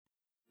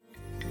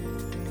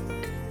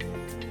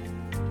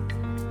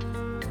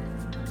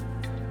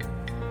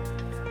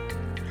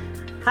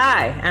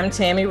Hi, I'm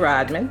Tammy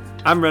Rodman.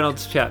 I'm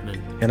Reynolds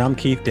Chapman. And I'm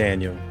Keith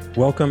Daniel.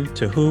 Welcome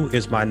to Who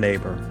is My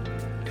Neighbor,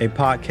 a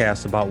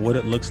podcast about what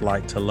it looks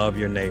like to love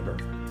your neighbor.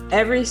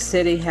 Every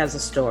city has a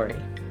story,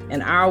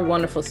 and our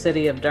wonderful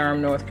city of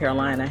Durham, North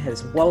Carolina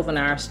has woven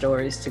our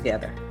stories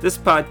together. This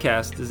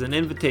podcast is an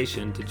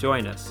invitation to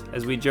join us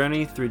as we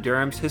journey through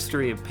Durham's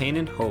history of pain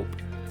and hope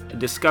and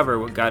discover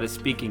what God is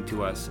speaking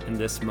to us in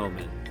this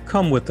moment.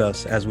 Come with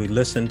us as we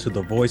listen to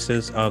the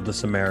voices of the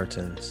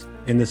Samaritans.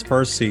 In this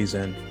first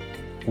season,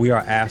 we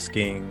are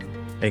asking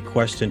a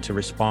question to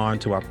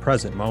respond to our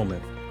present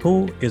moment.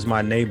 Who is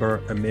my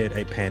neighbor amid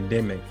a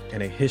pandemic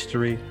and a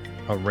history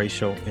of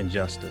racial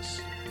injustice?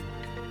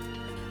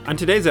 On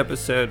today's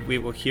episode, we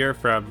will hear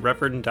from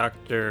Reverend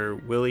Dr.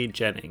 Willie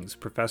Jennings,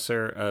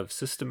 professor of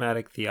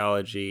systematic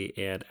theology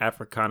and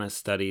Africana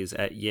studies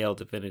at Yale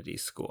Divinity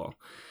School.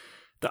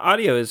 The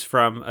audio is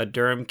from a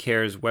Durham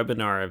Cares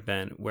webinar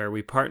event where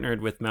we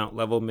partnered with Mount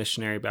Level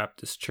Missionary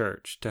Baptist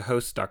Church to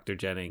host Dr.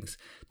 Jennings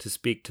to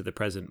speak to the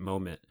present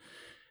moment.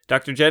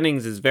 Dr.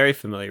 Jennings is very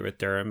familiar with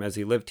Durham as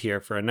he lived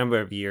here for a number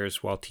of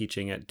years while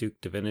teaching at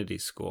Duke Divinity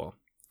School.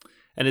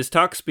 And his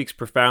talk speaks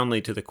profoundly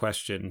to the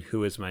question,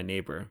 who is my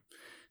neighbor?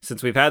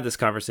 Since we've had this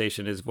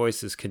conversation, his voice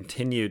has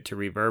continued to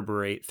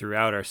reverberate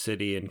throughout our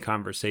city in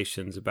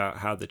conversations about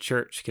how the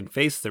church can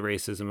face the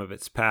racism of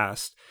its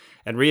past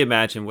and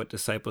reimagine what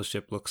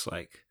discipleship looks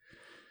like.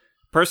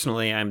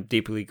 Personally, I'm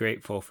deeply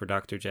grateful for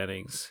Dr.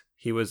 Jennings.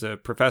 He was a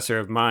professor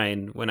of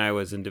mine when I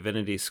was in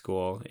divinity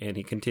school, and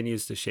he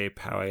continues to shape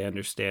how I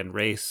understand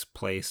race,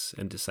 place,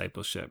 and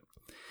discipleship.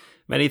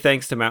 Many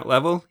thanks to Mount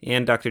Level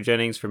and Dr.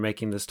 Jennings for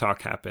making this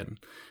talk happen.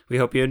 We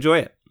hope you enjoy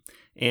it.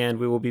 And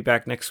we will be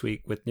back next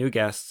week with new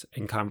guests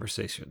and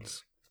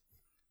conversations.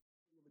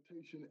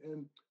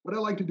 And what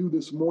I'd like to do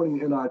this morning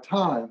in our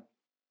time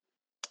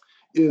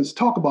is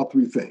talk about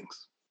three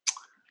things.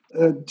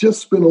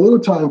 Just spend a little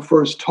time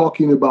first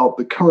talking about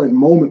the current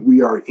moment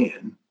we are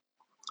in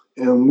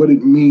and what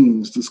it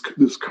means,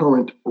 this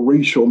current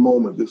racial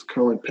moment, this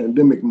current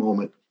pandemic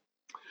moment.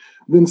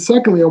 Then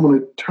secondly, I want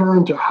to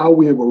turn to how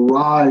we have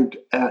arrived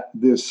at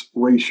this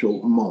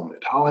racial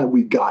moment. How have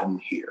we gotten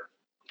here?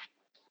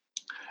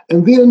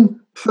 And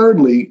then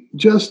thirdly,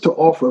 just to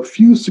offer a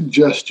few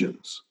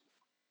suggestions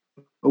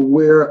of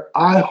where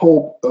I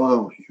hope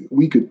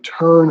we could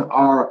turn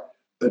our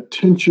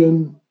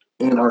attention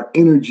and our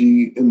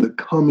energy in the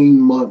coming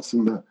months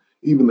and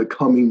even the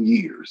coming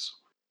years.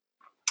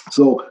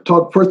 So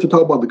first to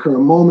talk about the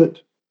current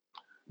moment,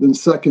 then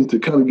second to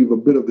kind of give a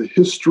bit of the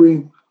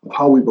history of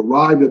how we've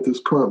arrived at this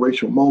current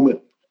racial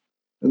moment,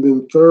 and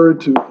then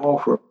third to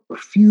offer a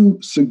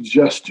few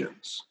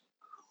suggestions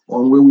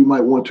on where we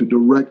might want to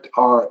direct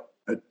our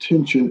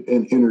attention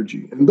and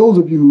energy. And those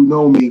of you who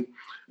know me,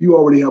 you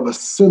already have a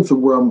sense of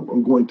where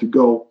I'm going to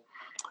go,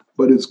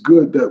 but it's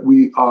good that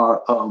we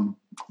are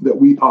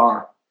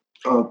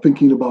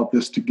thinking about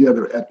this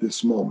together at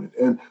this moment.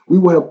 And we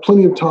will have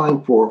plenty of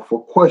time for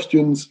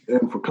questions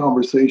and for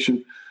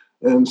conversation.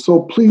 And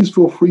so please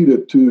feel free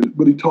to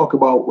really talk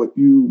about what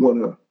you want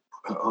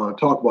to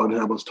talk about and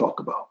have us talk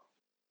about.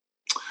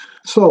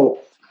 So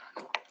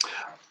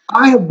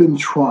I have been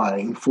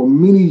trying for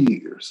many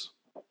years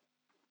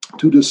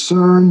to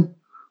discern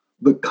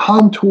the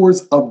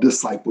contours of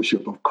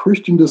discipleship, of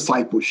Christian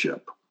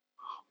discipleship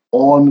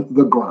on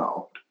the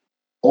ground.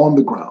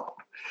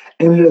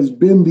 And it has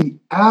been the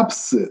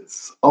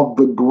absence of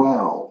the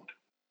ground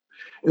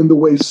in the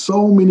way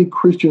so many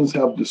Christians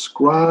have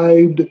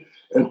described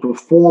and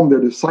performed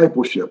their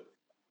discipleship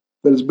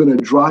that has been a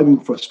driving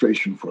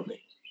frustration for me.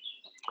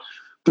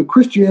 The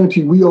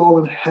Christianity we all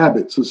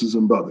inhabit, sisters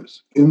and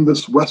brothers, in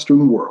this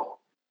Western world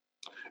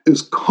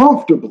is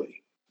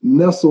comfortably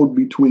nestled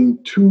between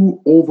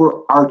two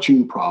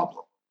overarching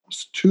problems.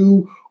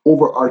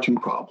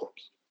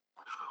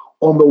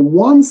 On the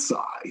one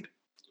side,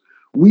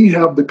 we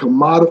have the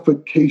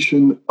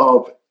commodification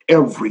of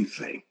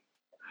everything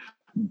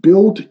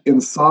built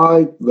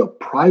inside the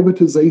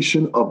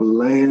privatization of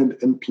land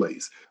and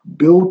place,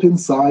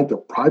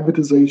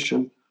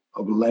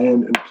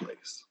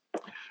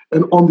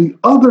 And on the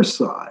other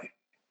side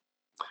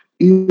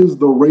is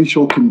the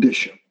racial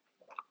condition,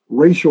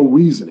 racial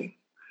reasoning,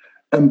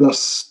 and the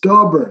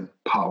stubborn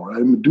power, I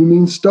do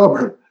mean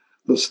stubborn,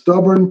 the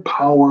stubborn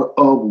power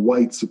of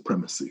white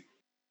supremacy.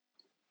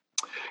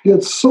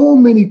 Yet so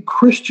many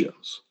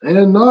Christians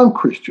and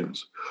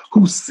non-Christians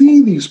who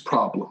see these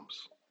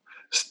problems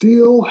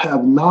still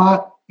have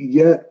not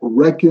yet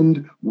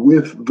reckoned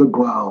with the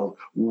ground,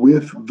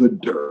 with the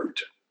dirt.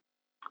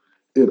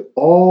 It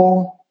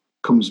all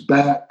comes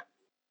back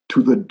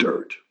to the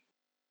dirt,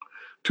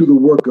 to the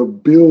work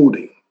of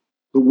building,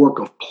 the work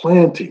of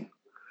planting,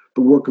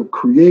 the work of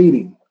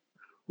creating,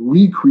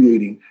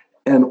 recreating,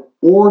 and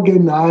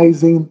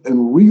organizing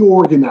and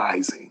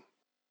reorganizing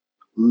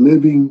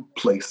living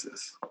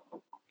places.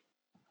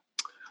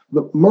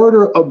 The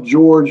murder of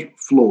George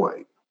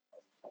Floyd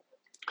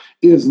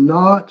is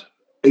not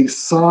a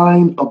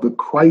sign of the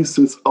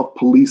crisis of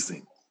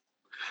policing.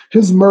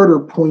 His murder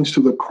points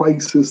to the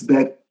crisis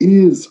that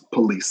is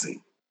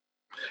policing.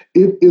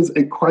 It is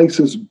a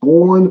crisis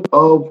born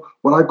of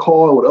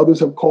what others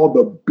have called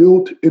the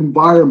built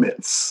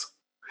environments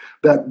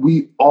that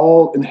we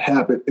all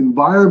inhabit,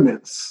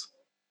 environments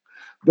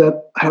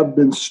that have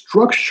been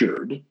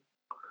structured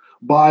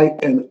by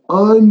an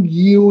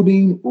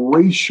unyielding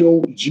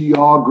racial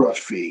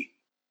geography,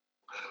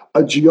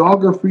 a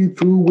geography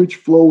through which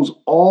flows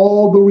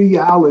all the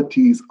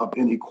realities of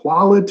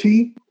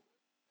inequality,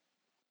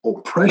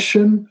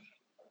 oppression,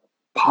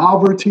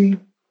 poverty,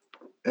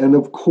 and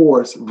of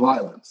course,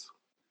 violence.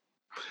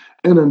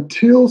 And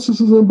until,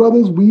 sisters and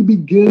brothers, we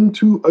begin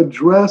to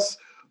address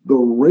the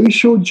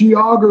racial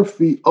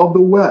geography of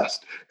the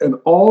West and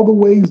all the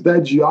ways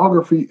that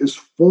geography is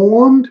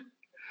formed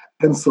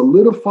and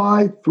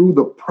solidified through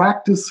the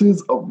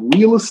practices of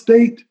real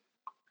estate,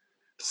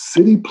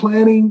 city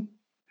planning,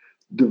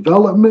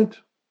 development,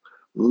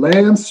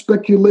 land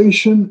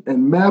speculation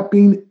and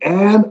mapping,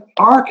 and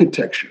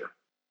architecture,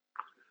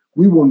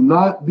 we will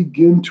not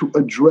begin to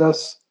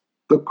address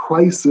the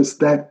crisis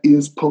that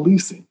is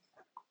policing.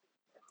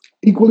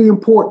 Equally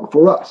important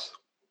for us,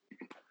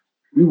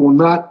 we will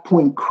not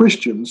point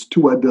Christians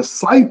to a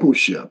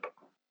discipleship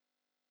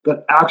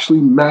that actually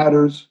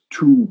matters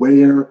to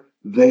where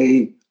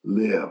they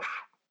live.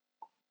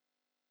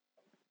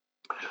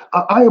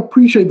 I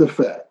appreciate the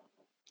fact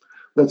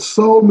that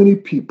so many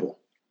people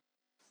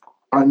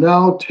are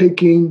now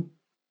taking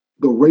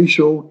the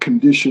racial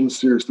condition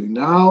seriously,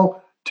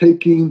 now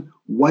taking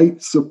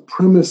white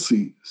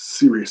supremacy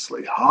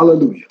seriously.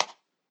 Hallelujah.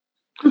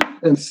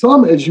 And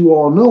some, as you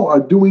all know, are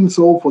doing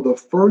so for the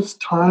first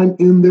time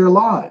in their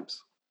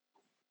lives.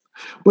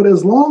 But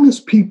as long as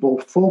people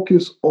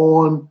focus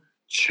on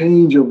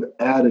change of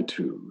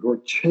attitude or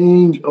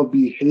change of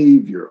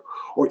behavior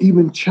or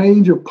even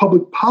change of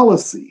public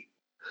policy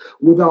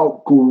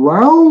without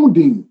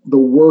grounding the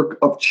work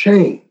of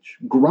change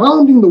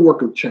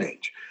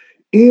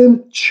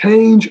in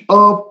change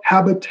of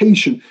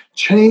habitation,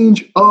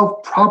 change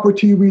of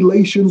property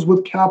relations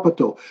with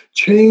capital,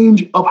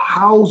 change of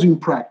housing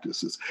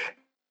practices,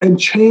 and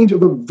change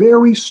of the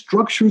very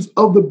structures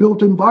of the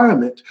built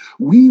environment,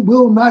 we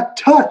will not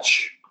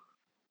touch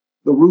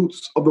the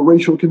roots of the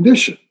racial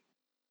condition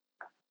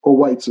or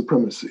white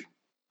supremacy.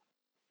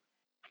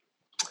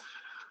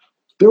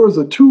 There is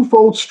a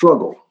twofold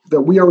struggle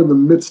that we are in the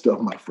midst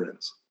of, my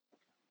friends.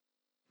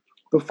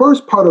 The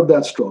first part of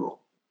that struggle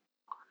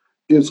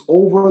is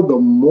over the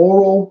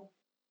moral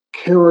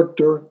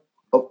character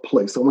of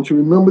place. I want you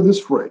to remember this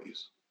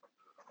phrase,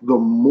 the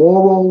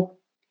moral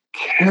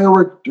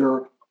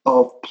character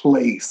of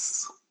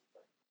place.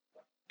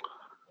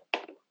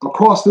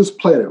 Across this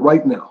planet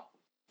right now,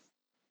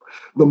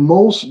 the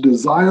most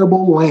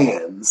desirable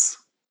lands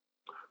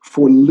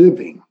for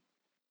living,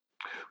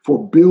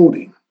 for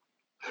building,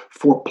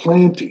 for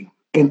planting,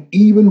 and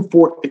even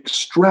for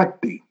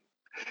extracting,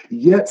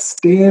 yet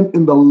stand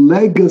in the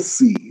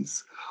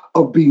legacies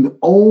of being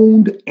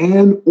owned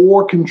and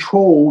or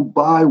controlled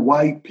by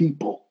white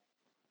people.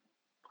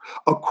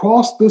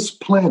 Across this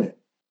planet,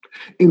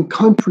 in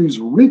countries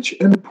rich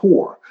and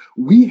poor,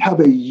 we have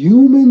a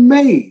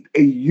human-made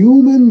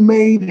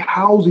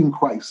housing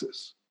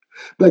crisis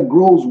that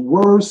grows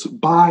worse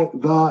by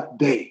the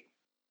day.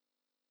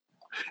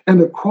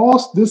 And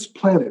across this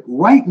planet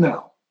right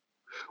now,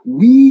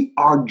 we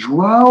are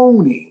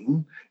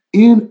drowning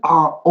in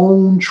our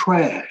own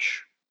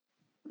trash.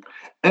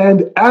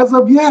 And as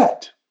of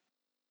yet,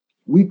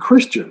 we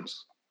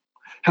Christians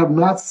have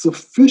not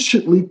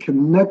sufficiently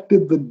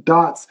connected the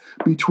dots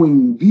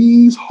between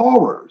these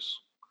horrors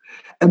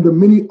and the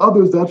many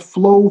others that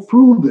flow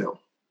through them.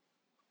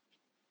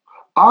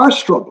 Our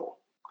struggle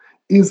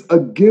is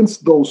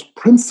against those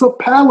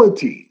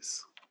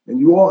principalities, and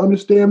you all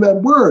understand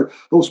that word,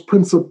 those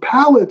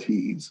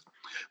principalities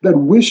that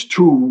wish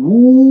to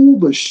rule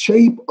the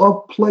shape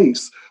of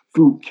place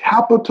through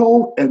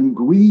capital and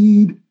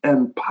greed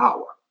and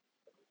power.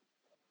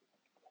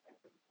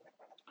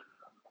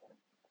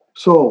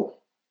 So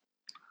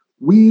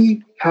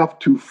we have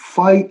to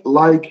fight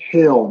like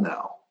hell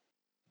now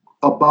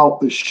about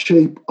the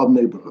shape of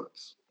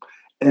neighborhoods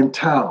and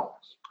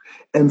towns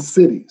and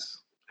cities,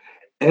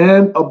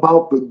 and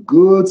about the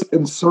goods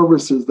and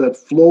services that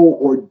flow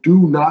or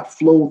do not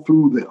flow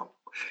through them,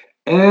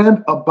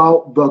 and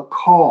about the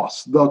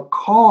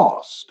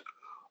cost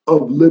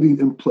of living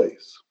in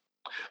place.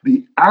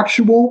 The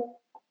actual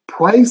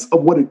price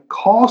of what it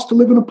costs to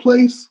live in a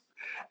place,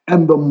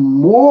 and the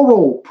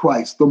moral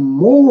price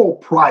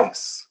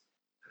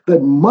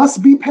that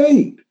must be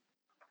paid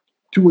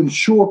to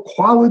ensure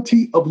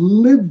quality of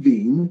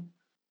living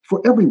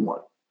for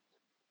everyone.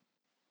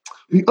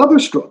 The other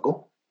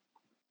struggle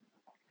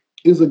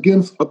is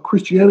against a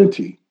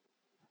Christianity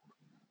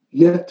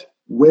yet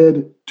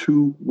wed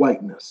to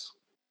whiteness.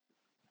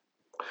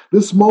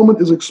 This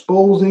moment is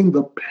exposing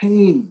the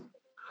pain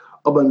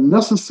of a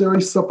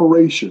necessary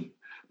separation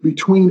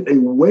between a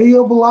way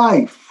of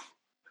life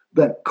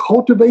that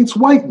cultivates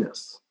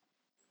whiteness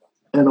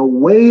and a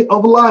way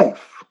of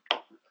life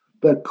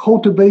that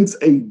cultivates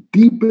a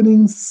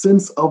deepening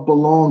sense of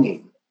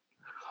belonging,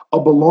 a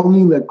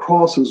belonging that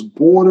crosses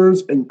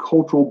borders and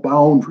cultural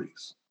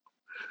boundaries.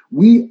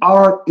 We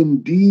are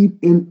indeed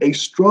in a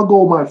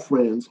struggle, my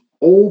friends,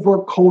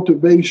 over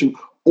cultivation,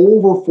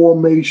 over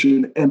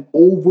formation, and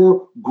over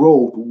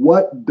growth.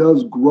 What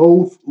does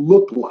growth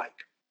look like?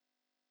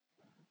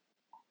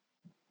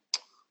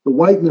 The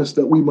whiteness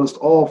that we must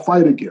all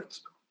fight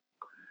against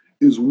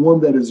is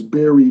one that is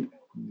buried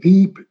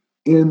deep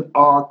in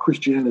our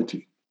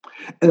Christianity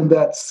and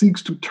that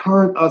seeks to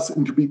turn us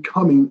into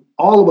becoming,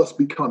 all of us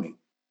becoming,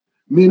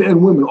 men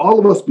and women, all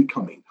of us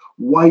becoming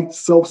white,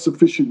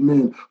 self-sufficient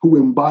men who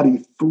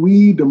embody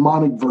three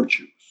demonic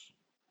virtues: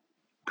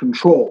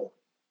 control,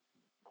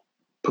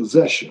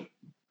 possession,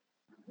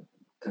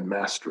 and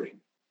mastery.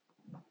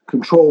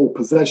 Control,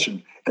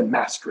 possession, and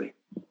mastery.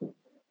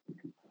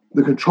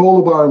 The control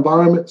of our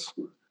environments,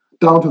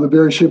 down to the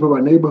very shape of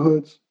our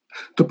neighborhoods,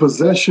 the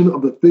possession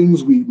of the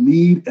things we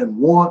need and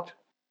want,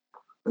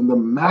 and the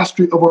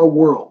mastery of our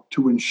world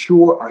to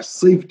ensure our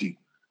safety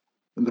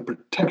and the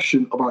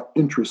protection of our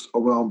interests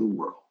around the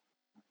world.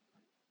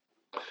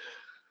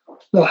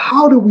 Now,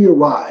 how do we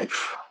arrive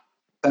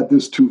at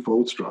this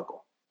twofold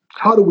struggle?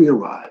 How do we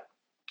arrive?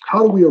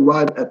 How do we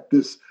arrive at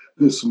this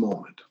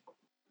moment?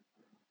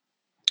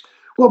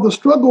 Well, the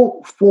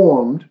struggle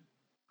formed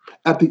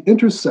at the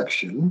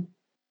intersection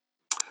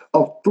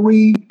of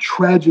three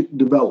tragic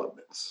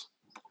developments,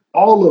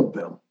 all of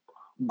them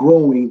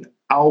growing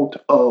out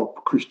of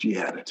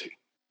Christianity.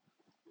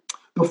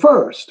 The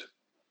first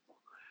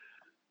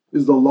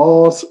is the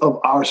loss of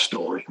our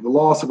story, the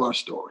loss of our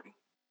story.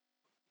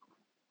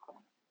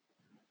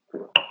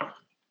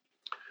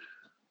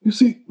 You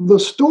see, the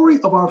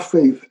story of our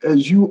faith,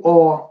 as you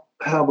all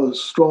have a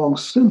strong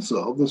sense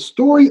of, the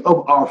story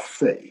of our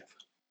faith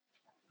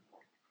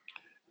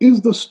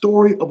is the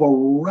story of a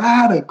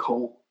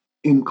radical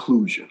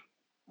inclusion.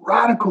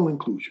 Radical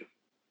inclusion.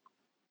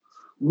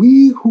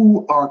 We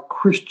who are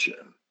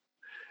Christian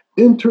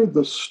enter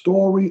the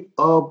story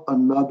of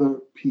another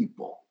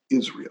people,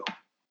 Israel.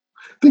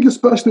 Think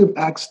especially of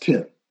Acts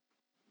 10,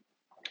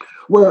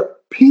 where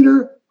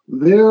Peter,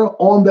 there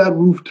on that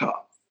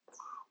rooftop,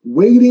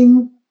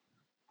 waiting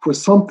for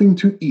something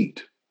to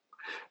eat,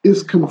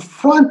 is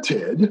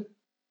confronted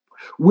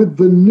with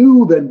the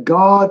new that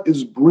God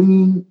is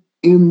bringing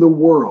in the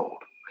world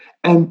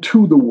and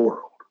to the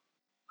world.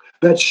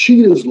 That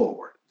sheet is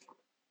lowered,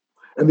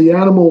 and the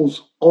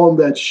animals on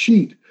that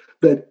sheet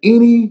that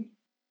any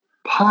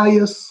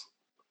pious,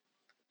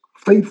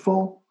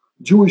 faithful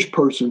Jewish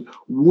person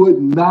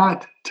would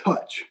not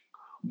touch,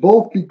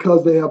 both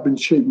because they have been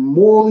shaped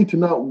morally to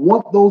not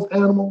want those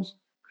animals,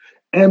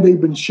 and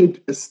they've been shaped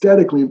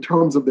aesthetically in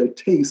terms of their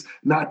taste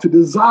not to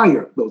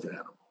desire those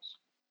animals.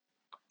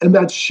 And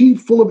that sheet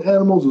full of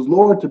animals is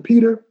lowered to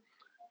Peter,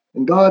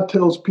 and God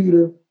tells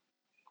Peter,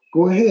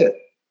 go ahead,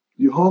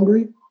 you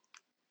hungry?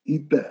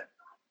 Eat that.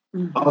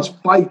 A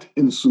fight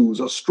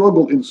ensues, a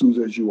struggle ensues,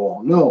 as you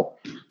all know.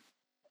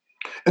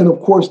 And of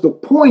course, the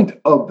point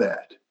of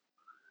that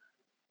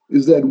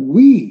is that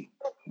we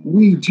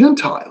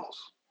Gentiles,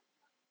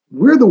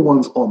 we're the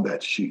ones on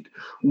that sheet.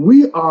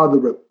 We are the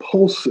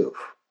repulsive,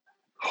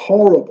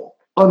 horrible,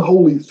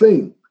 unholy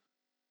thing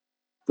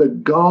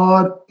that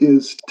God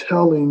is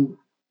telling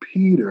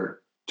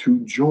Peter to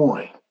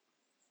join.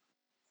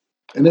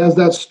 And as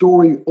that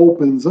story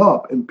opens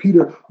up and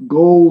Peter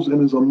goes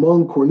and is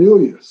among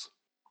Cornelius,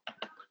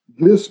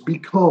 this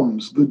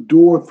becomes the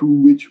door through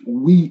which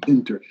we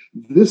enter.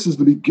 This is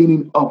the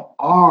beginning of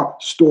our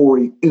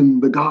story in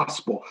the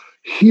gospel.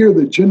 Here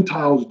the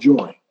Gentiles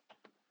join.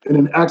 And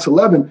in Acts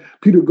 11,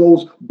 Peter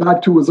goes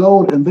back to his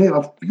own and they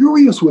are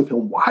furious with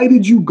him. Why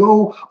did you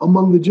go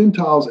among the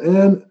Gentiles?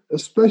 And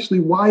especially,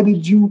 why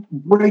did you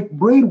break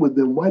bread with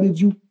them? Why did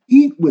you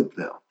eat with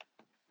them?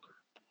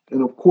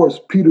 And of course,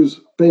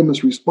 Peter's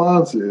famous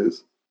response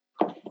is,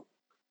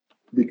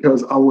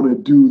 because I want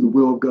to do the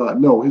will of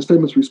God. No, his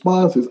famous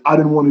response is, I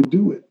didn't want to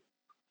do it.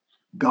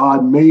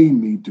 God made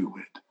me do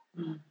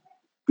it.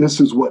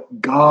 This is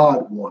what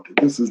God wanted.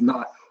 This is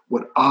not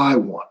what I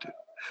wanted.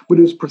 But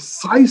it's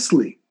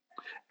precisely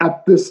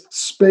at this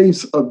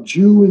space of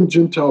Jew and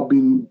Gentile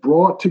being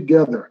brought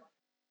together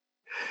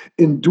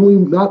in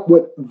doing not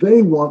what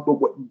they want,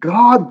 but what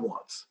God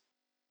wants,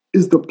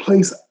 is the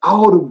place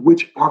out of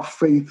which our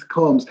faith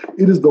comes.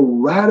 It is the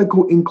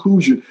radical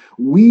inclusion.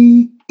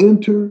 We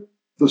enter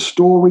the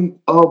story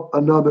of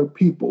another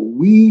people.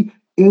 We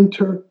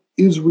enter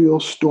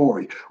Israel's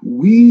story.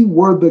 We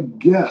were the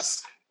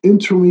guests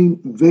entering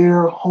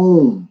their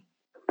home.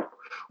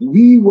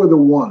 We were the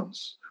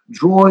ones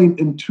drawing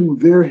into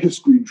their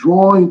history,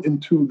 drawing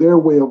into their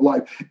way of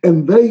life.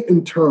 And they,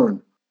 in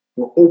turn,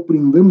 were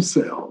opening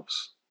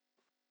themselves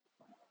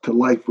to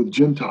life with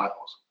Gentiles.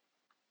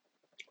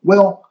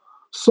 Well,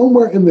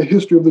 somewhere in the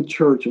history of the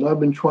church, and I've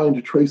been trying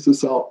to trace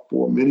this out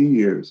for many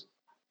years,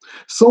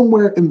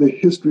 somewhere in the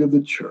history of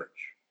the church,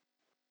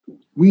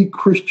 we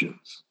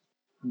Christians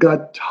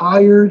got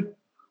tired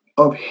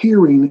of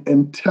hearing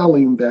and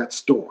telling that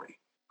story.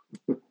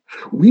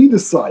 We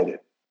decided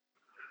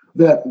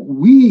that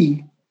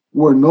we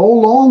were no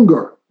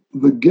longer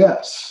the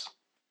guests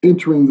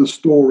entering the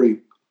story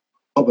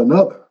of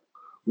another.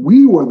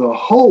 We were the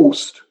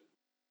host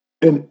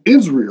in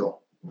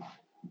Israel.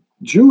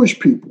 Jewish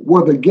people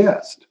were the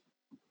guest.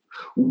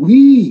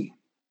 We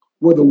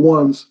were the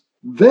ones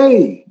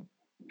they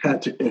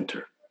had to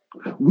enter.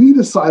 We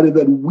decided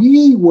that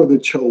we were the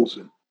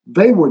chosen.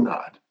 They were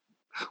not.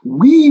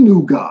 We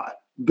knew God.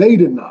 They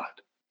did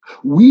not.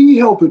 We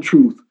held the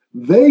truth.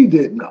 They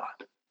did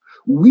not.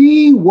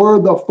 We were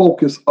the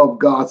focus of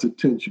God's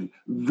attention.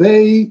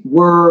 They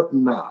were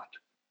not.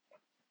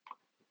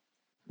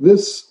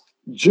 This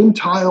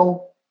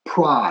Gentile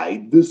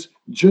pride, this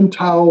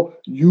Gentile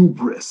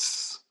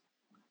hubris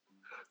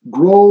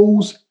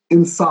grows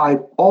inside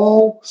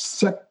all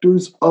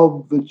sectors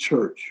of the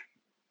church,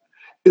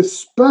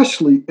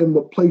 especially in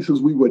the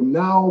places we would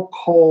now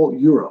call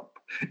Europe,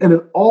 and in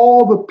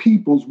all the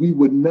peoples we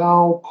would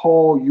now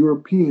call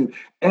European,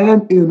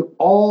 and in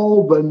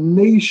all the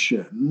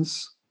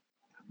nations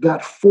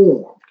that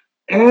formed,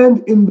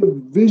 and in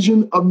the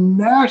vision of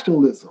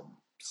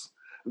nationalisms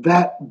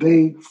that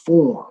they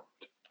formed.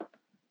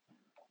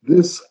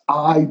 This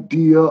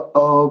idea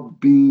of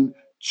being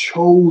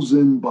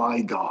chosen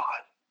by God.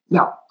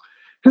 Now,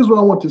 here's what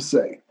I want to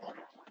say,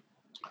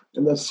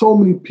 and that so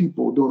many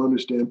people don't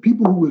understand.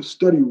 People who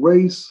study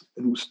race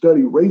and who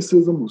study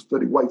racism, who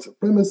study white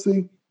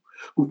supremacy,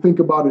 who think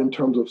about it in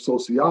terms of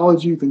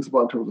sociology, who thinks about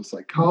it in terms of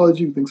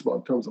psychology, who thinks about it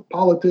in terms of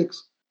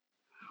politics.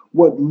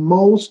 What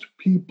most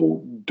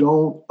people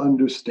don't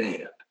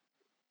understand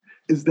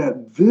is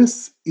that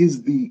this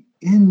is the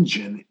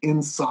engine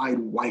inside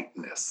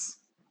whiteness.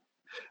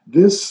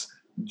 This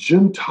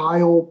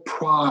Gentile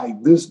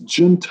pride, this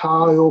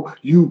Gentile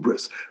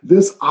hubris,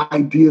 this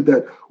idea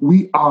that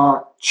we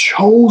are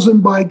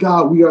chosen by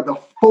God, we are the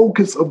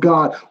focus of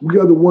God, we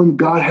are the one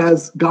God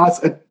has God's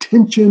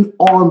attention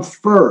on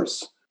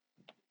first.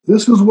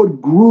 This is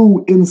what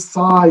grew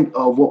inside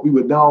of what we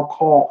would now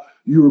call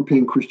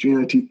European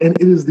Christianity, and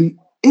it is the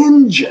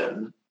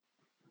engine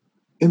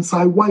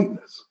inside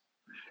whiteness.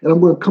 And I'm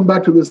going to come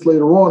back to this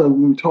later on and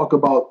when we talk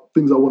about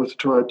things I want us to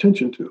turn our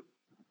attention to.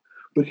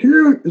 But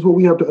here is what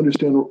we have to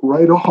understand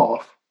right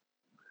off.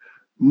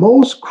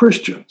 Most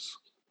Christians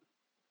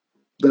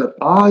that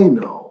I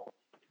know,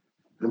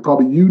 and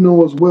probably you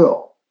know as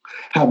well,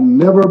 have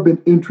never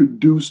been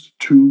introduced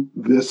to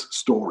this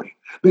story.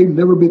 They've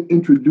never been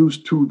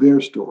introduced to their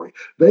story.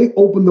 They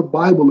open the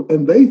Bible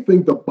and they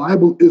think the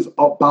Bible is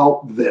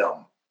about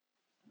them.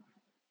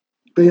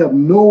 They have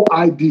no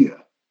idea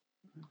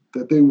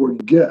that they were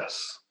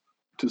guests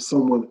to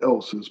someone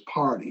else's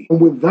party. And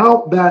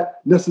without that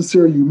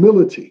necessary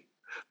humility,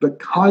 the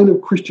kind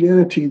of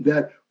Christianity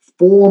that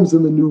forms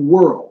in the New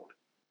World,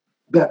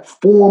 that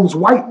forms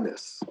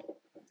whiteness,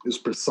 is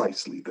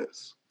precisely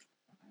this.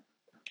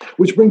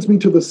 Which brings me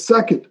to the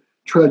second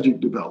tragic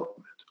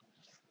development,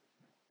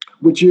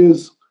 which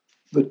is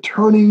the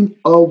turning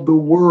of the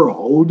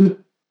world,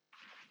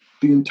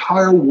 the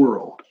entire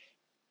world,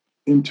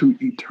 into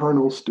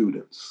eternal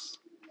students.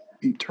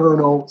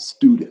 Eternal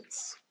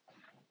students.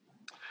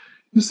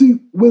 You see,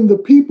 when the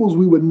peoples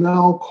we would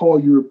now call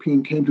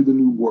European came to the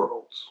New Worlds,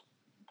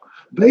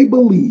 they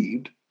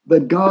believed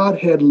that God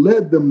had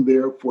led them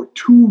there for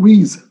two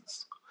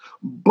reasons,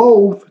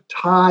 both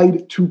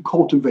tied to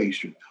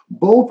cultivation.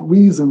 Both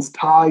reasons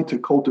tied to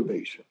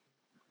cultivation.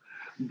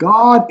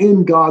 God,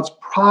 in God's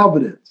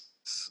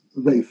providence,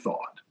 they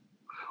thought,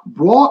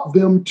 brought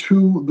them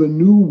to the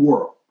New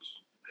Worlds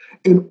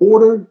in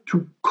order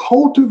to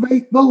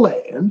cultivate the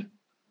land,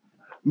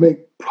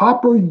 make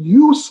proper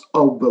use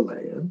of the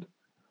land,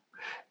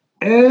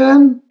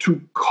 and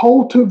to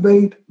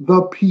cultivate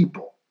the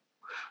people,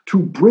 to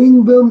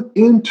bring them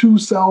into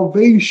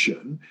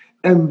salvation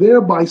and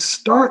thereby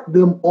start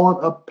them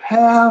on a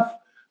path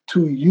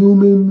to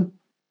human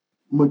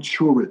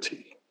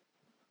maturity,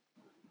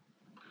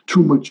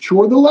 to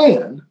mature the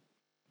land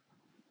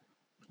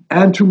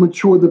and to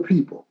mature the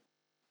people,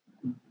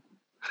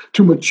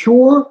 to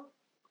mature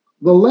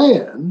the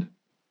land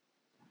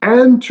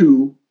and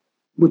to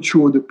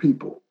mature the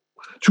people,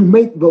 to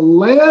make the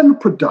land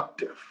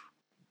productive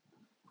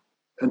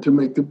and to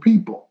make the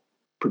people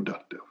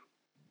productive.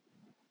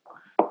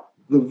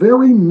 The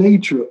very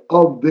nature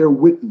of their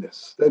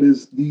witness, that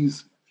is,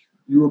 these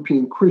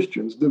European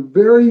Christians, the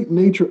very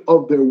nature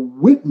of their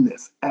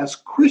witness as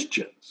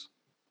Christians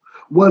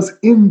was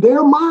in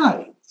their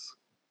minds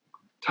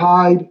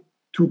tied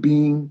to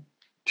being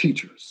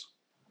teachers.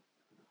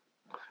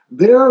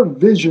 Their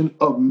vision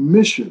of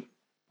mission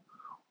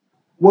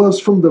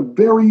was from the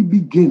very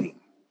beginning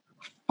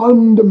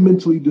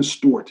fundamentally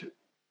distorted.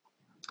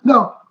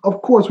 Now,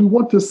 of course, we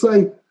want to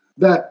say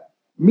that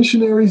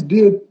missionaries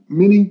did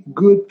many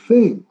good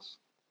things,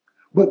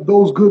 but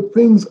those good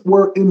things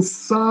were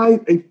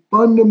inside a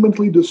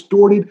fundamentally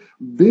distorted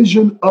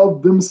vision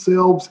of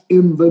themselves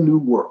in the New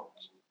World.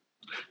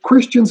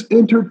 Christians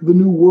entered the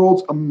New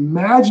Worlds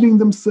imagining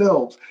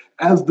themselves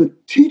as the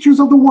teachers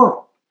of the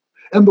world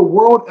and the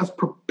world as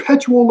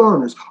perpetual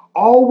learners,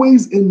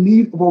 always in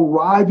need of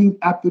arriving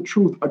at the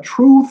truth, a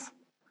truth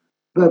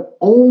that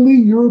only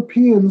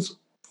Europeans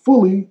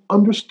fully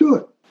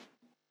understood.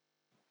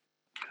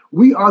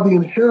 We are the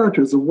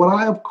inheritors of what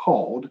I have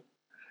called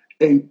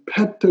a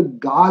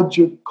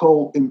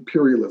pedagogical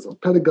imperialism.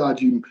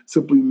 Pedagogy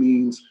simply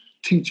means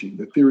teaching,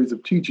 the theories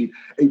of teaching.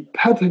 A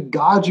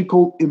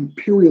pedagogical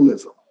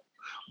imperialism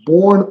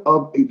born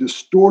of a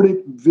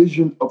distorted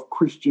vision of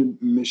Christian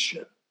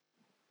mission.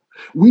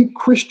 We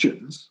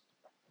Christians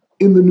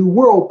in the New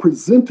World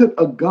presented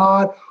a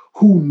God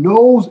who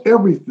knows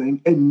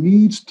everything and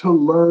needs to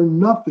learn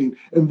nothing.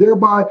 And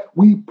thereby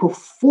we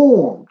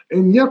performed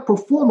and yet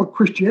perform a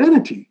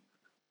Christianity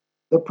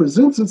that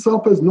presents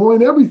itself as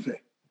knowing everything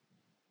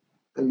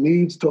and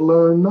needs to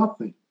learn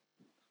nothing.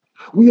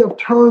 We have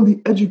turned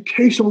the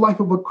educational life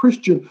of a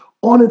Christian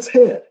on its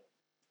head.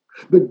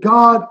 The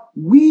God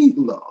we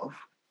love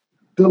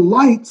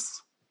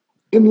delights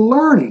in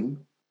learning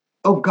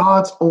of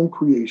God's own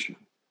creation.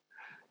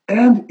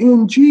 And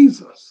in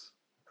Jesus,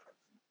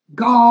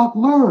 God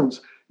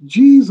learns.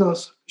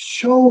 Jesus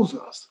shows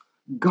us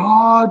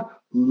God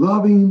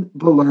loving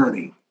the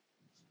learning.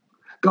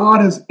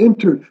 God has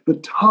entered the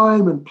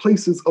time and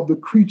places of the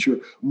creature,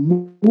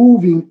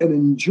 moving and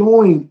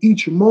enjoying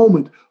each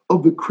moment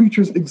of the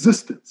creature's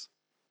existence.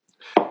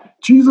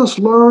 Jesus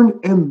learned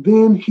and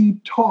then he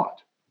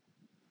taught.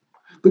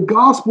 The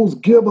Gospels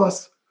give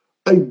us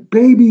a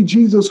baby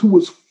Jesus who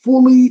was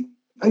fully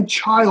a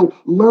child,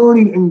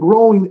 learning and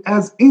growing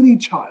as any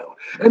child.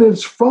 And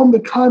it's from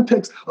the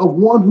context of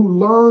one who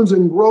learns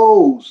and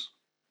grows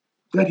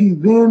that he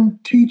then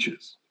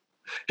teaches.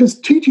 His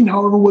teaching,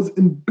 however, was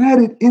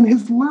embedded in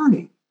his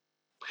learning.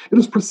 It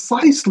is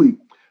precisely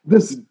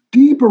this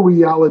deeper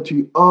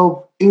reality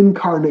of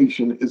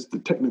incarnation, is the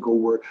technical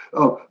word,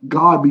 of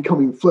God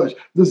becoming flesh,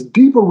 this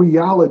deeper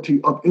reality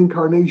of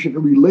incarnation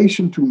in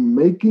relation to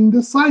making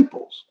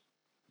disciples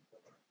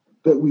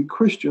that we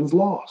Christians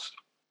lost.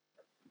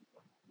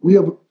 We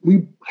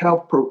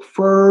have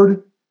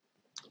preferred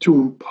to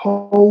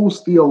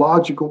impose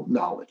theological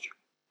knowledge,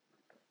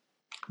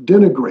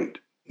 denigrate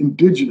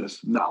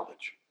indigenous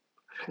knowledge,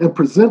 and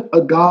present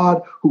a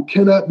God who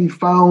cannot be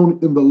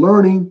found in the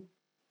learning,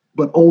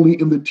 but only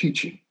in the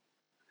teaching.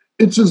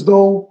 It's as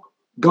though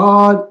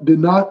God did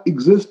not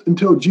exist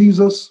until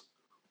Jesus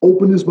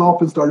opened his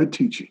mouth and started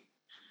teaching.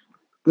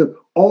 That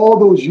all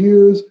those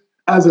years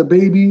as a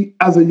baby,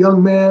 as a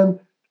young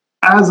man,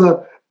 as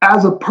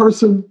a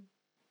person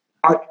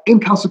are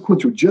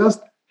inconsequential,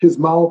 just his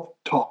mouth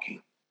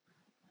talking.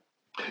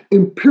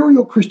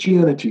 Imperial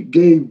Christianity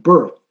gave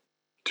birth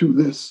to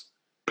this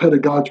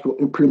pedagogical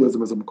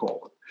imperialism, as I'm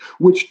calling it,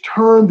 which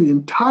turned the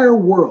entire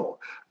world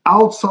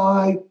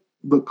outside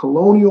the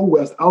colonial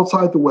West,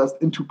 outside the West,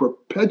 into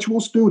perpetual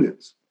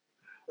students,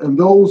 and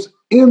those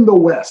in the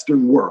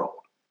Western world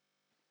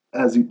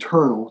as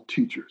eternal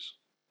teachers.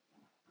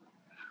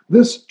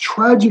 This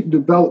tragic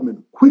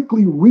development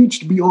quickly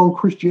reached beyond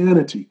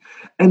Christianity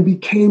and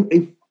became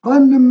a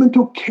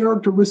fundamental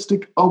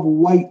characteristic of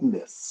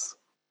whiteness.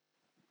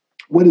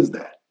 What is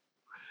that?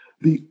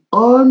 The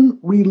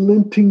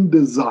unrelenting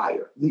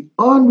desire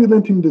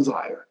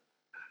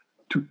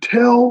to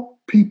tell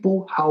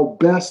people how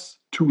best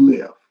to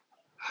live,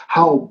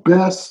 how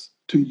best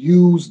to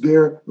use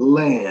their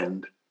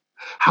land,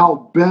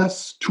 how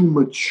best to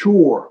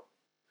mature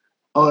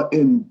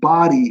in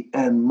body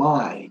and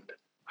mind.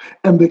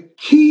 And the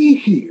key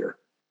here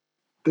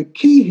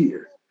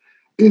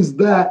is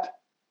that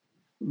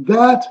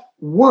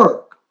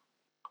work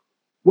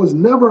was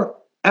never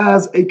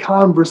as a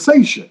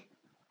conversation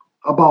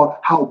about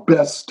how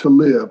best to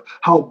live,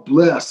 how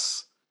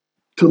blessed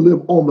to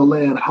live on the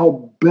land,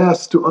 how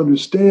best to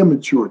understand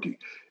maturity.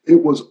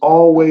 It was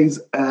always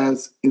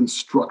as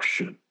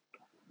instruction,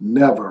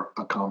 never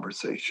a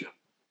conversation.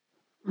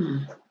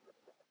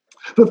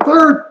 The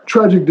third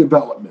tragic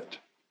development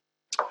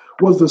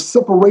was the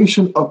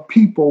separation of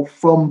people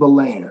from the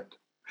land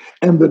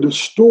and the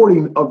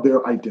distorting of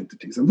their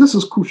identities. And this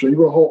is crucial. You're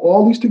going to hold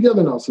all these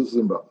together now, sisters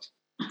and brothers.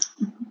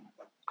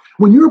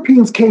 When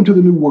Europeans came to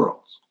the New World,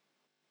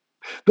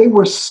 they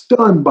were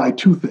stunned by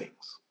two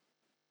things: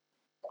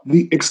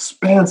 the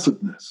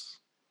expansiveness,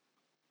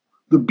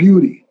 the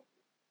beauty,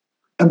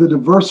 and the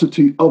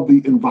diversity of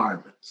the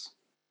environments,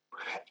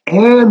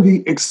 and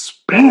the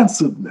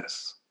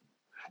expansiveness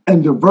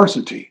and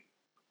diversity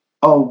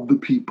of the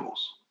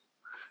peoples.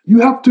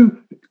 You have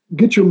to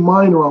get your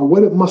mind around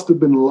what it must have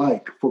been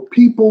like for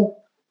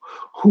people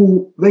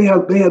who they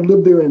had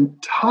lived their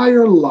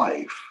entire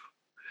life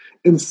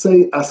in,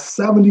 say, a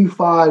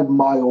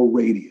 75-mile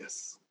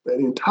radius. That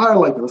entire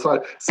life in a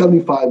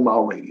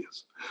 75-mile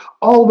radius.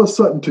 All of a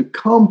sudden, to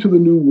come to the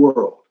New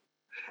World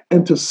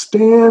and to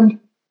stand in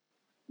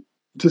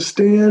to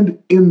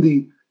stand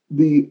in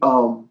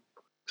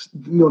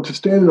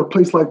a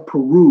place like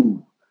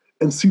Peru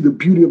and see the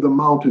beauty of the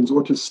mountains,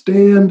 or to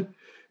stand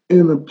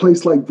in a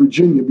place like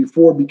Virginia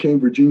before it became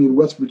Virginia and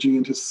West Virginia,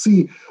 and to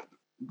see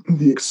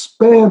the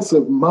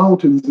expansive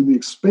mountains and the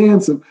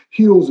expansive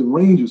hills and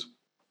ranges.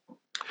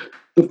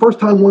 The first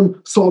time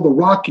one saw the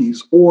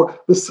Rockies or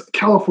the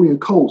California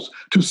coast,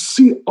 to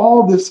see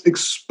all this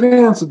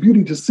expansive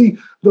beauty, to see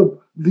the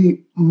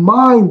the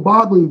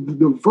mind-boggling the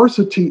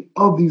diversity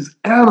of these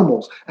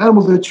animals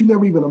that you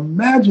never even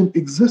imagined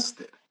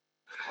existed,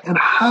 and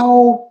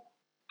how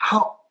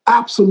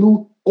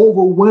absolute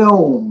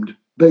overwhelmed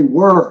they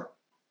were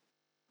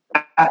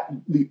at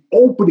the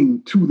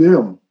opening to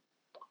them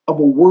of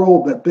a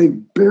world that they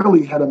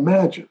barely had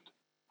imagined.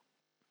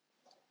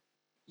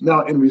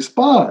 Now, in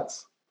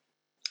response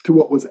to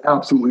what was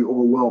absolutely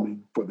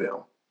overwhelming for them,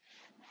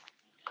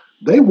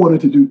 they wanted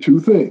to do two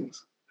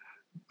things.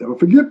 Never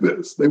forget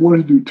this. They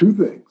wanted to do two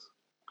things.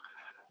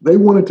 They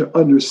wanted to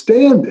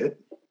understand it,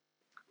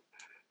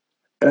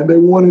 and they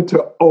wanted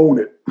to own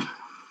it.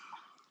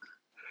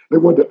 They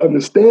wanted to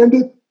understand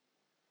it,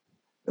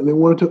 and they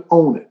wanted to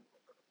own it.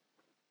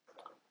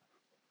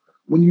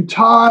 When you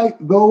tie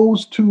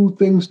those two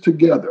things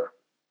together,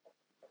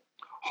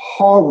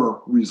 horror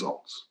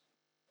results.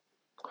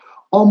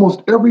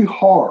 Almost every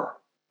horror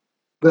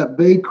that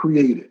they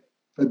created,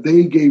 that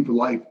they gave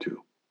life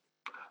to,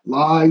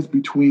 lies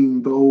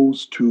between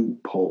those two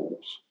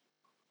poles,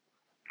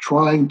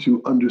 trying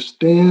to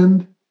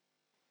understand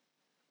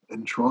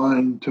and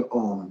trying to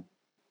own.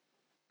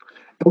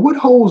 And what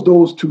holds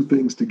those two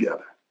things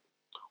together?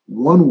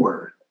 One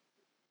word: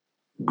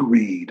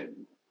 greed.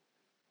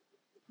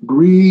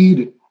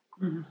 Greed.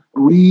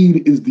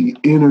 Greed is the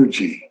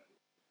energy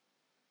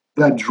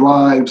that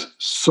drives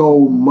so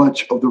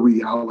much of the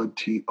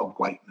reality of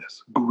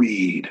whiteness.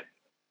 Greed.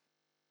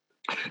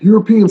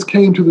 Europeans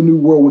came to the New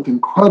World with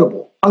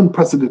incredible,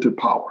 unprecedented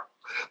power.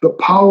 The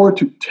power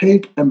to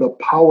take and the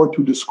power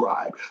to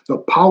describe. The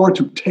power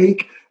to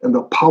take and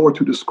the power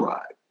to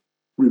describe.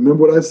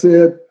 Remember what I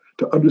said?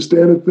 To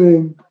understand a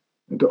thing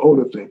and to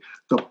own a thing.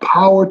 The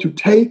power to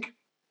take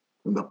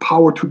and the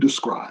power to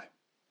describe.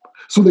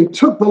 So they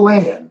took the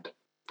land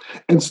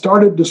and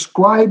started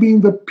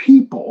describing the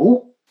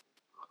people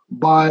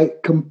by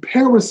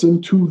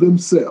comparison to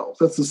themselves.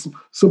 That's the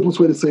simplest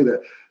way to say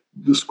that.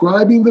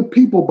 Describing the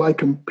people by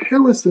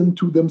comparison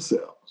to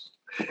themselves.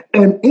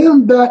 And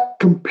in that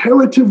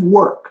comparative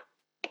work,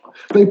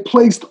 they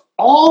placed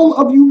all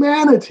of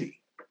humanity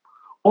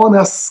on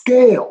a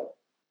scale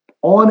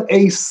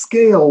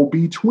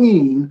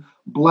between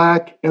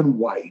black and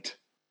white.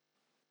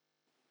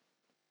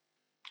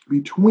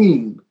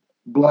 Between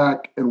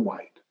black and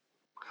white.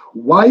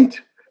 White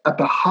at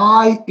the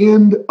high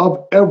end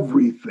of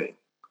everything.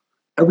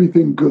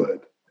 Everything good,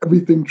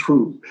 everything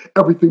true,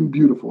 everything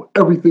beautiful,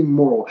 everything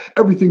moral,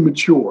 everything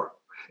mature,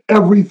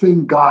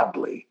 everything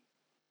godly.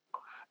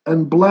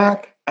 And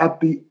black at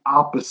the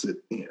opposite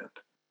end.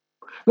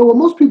 Now, what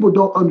most people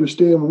don't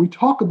understand when we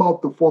talk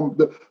about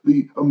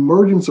the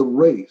emergence of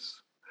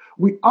race,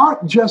 we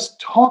aren't just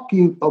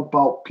talking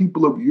about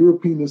people of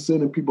European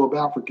descent and people of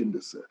African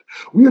descent.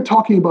 We are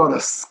talking about a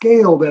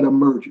scale that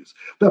emerges,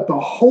 that the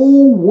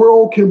whole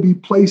world can be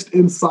placed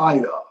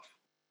inside of,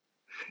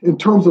 in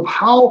terms of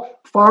how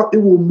far it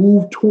will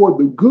move toward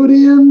the good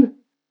end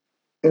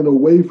and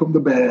away from the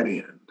bad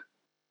end.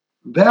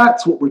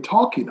 That's what we're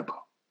talking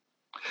about.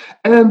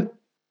 And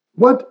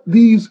what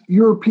these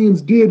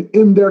Europeans did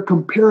in their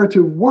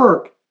comparative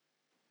work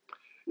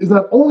is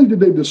not only did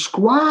they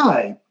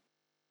describe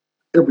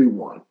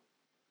everyone,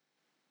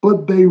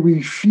 but they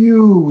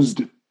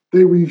refused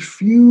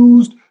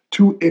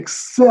to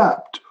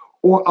accept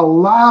or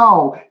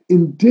allow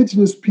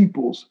indigenous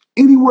peoples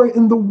anywhere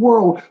in the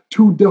world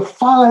to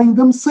define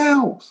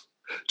themselves,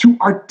 to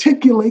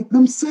articulate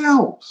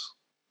themselves,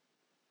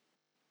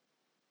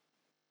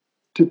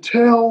 to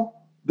tell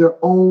their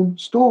own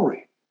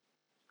story.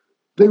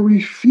 They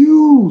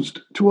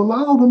refused to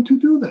allow them to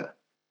do that.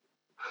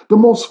 The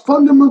most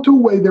fundamental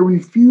way they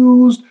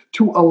refused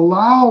to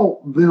allow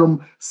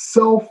them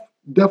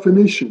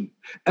self-definition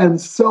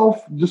and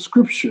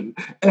self-description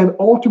and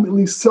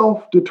ultimately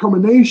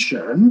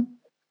self-determination,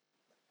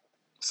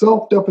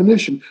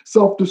 self-definition,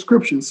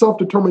 self-description,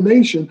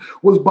 self-determination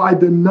was by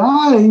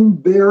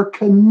denying their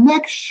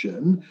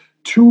connection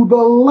to the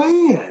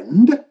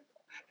land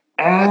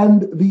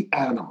and the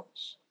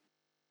animals.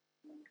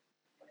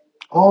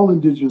 All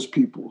indigenous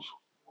peoples,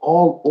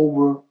 all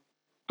over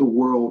the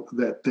world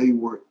that they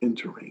were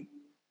entering,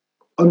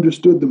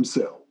 understood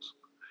themselves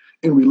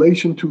in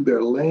relation to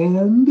their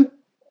land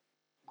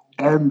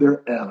and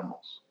their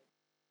animals.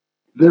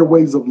 Their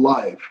ways of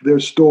life, their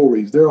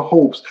stories, their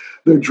hopes,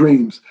 their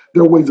dreams,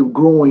 their ways of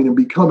growing and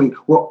becoming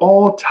were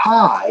all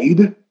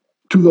tied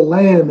to the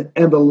land,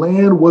 and the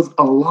land was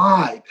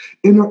alive,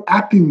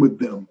 interacting with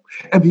them.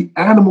 And the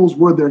animals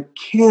were their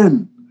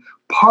kin,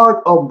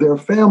 part of their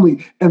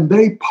family, and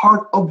they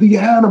part of the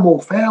animal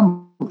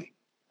family.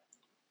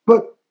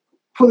 But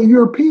for the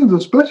Europeans,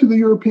 especially the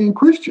European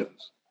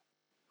Christians,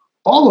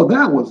 all of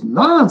that was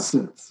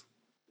nonsense,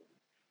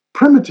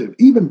 primitive,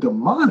 even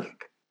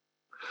demonic.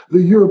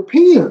 The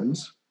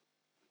Europeans,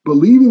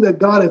 believing that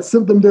God had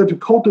sent them there to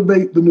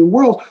cultivate the new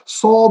world,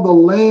 saw the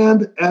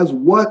land as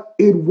what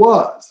it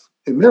was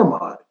in their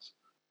minds: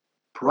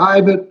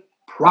 private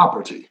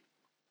property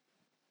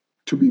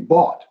to be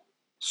bought,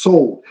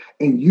 sold,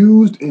 and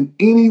used in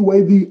any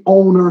way the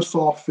owner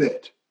saw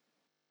fit.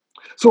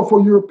 So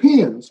for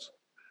Europeans,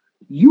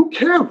 you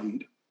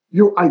carried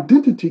your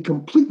identity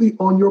completely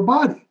on your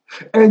body.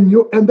 And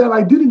that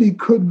identity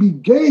could be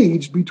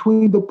gauged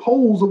between the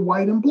poles of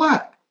white and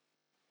black,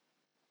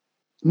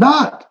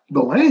 not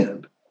the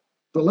land.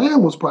 The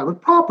land was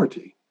private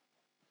property.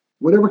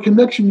 Whatever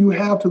connection you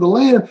have to the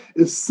land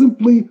is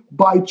simply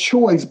by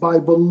choice, by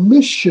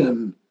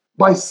volition,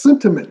 by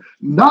sentiment,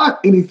 not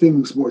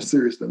anything more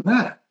serious than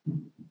that.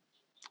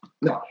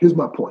 Now, here's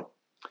my point.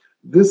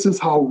 This is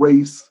how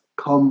race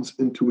comes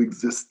into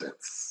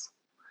existence.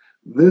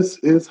 This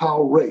is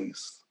how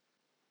race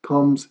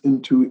comes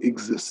into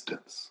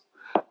existence.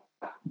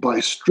 By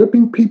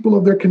stripping people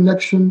of their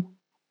connection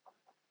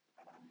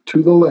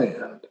to the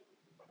land,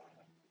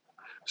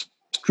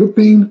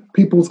 stripping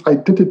people's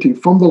identity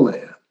from the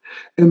land,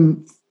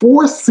 and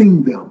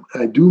forcing them,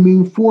 I do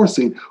mean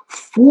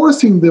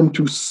forcing them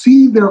to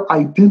see their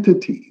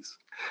identities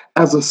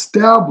as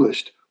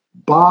established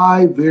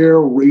by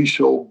their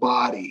racial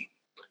body,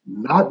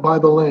 not by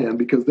the land,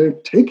 because they're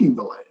taking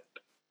the land.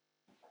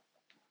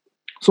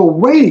 So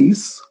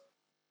race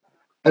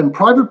and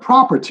private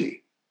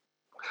property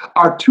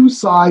are two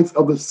sides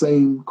of the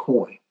same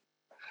coin.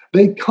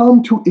 They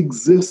come to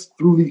exist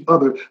through the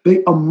other.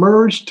 They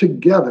emerge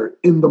together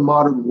in the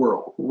modern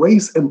world,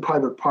 race and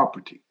private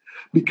property.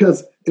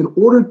 Because in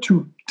order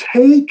to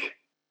take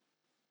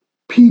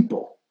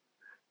people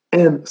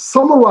and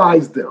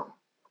summarize them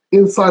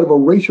inside of a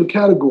racial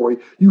category,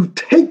 you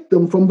take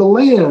them from the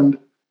land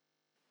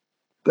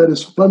that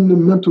is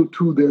fundamental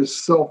to their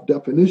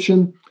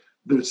self-definition,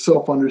 their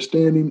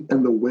self-understanding,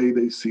 and the way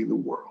they see the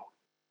world.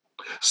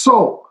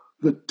 So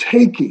the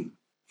taking,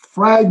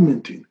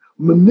 fragmenting,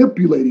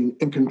 manipulating,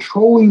 and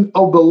controlling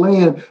of the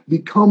land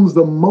becomes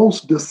the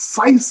most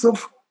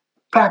decisive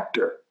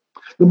factor,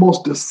 the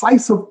most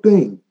decisive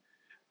thing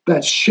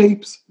that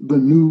shapes the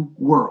new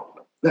world,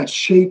 that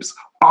shapes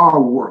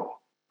our world.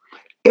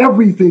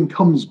 Everything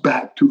comes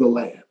back to the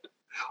land.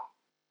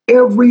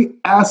 Every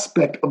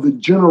aspect of the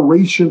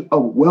generation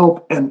of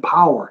wealth and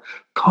power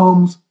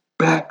comes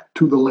back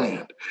to the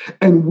land.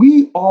 And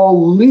we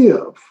all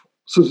live,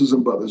 sisters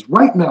and brothers,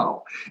 right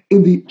now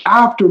in the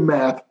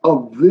aftermath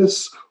of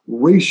this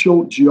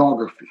racial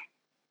geography,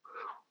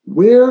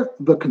 where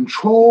the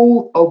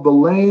control of the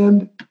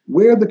land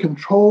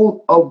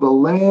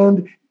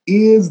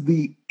is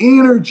the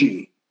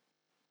energy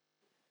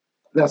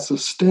that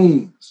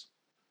sustains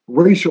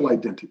racial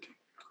identity,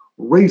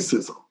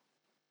 racism,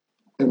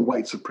 and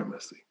white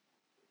supremacy.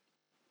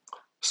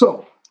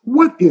 So,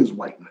 what is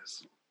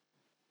whiteness?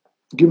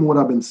 Given what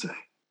I've been saying,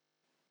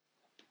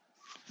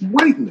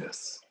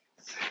 whiteness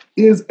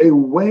is a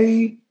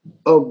way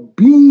of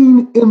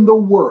being in the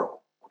world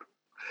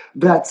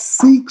that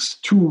seeks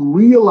to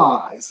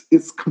realize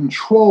its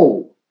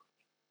control,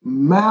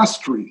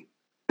 mastery,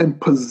 and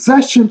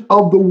possession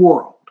of the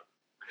world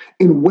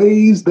in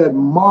ways that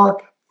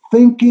mark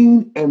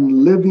thinking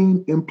and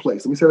living in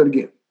place. Let me say that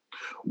again.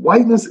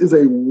 Whiteness is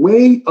a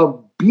way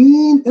of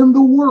being in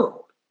the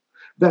world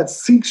that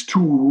seeks to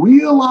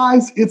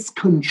realize its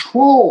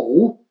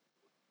control,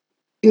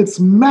 its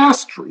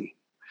mastery,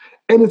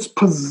 and its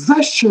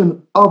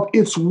possession of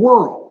its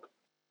world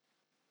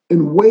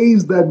in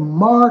ways that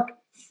mark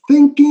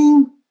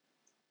thinking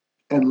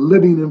and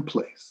living in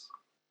place.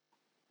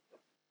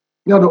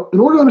 Now, in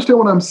order to understand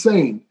what I'm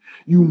saying,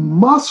 you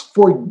must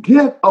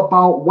forget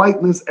about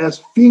whiteness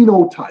as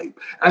phenotype,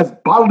 as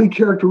bodily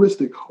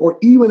characteristic, or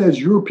even as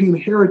European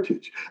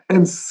heritage,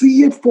 and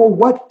see it for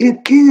what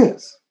it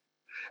is: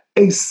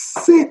 a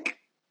sick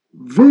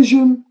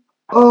vision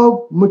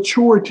of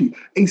maturity,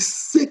 a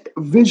sick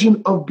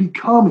vision of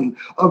becoming,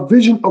 a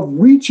vision of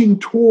reaching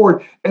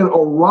toward and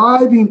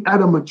arriving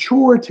at a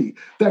maturity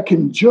that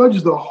can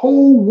judge the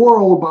whole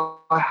world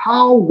by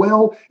how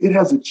well it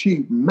has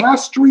achieved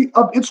mastery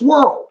of its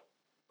world,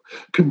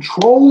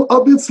 control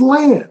of its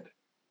land,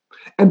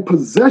 and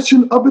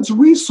possession of its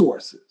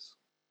resources,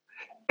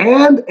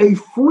 and a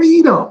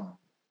freedom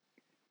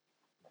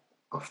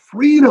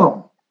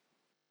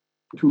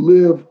to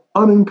live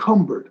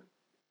unencumbered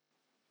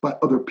by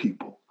other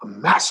people, a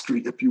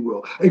mastery, if you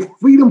will, a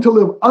freedom to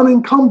live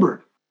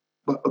unencumbered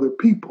by other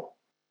people.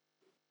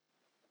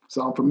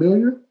 Sound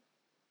familiar?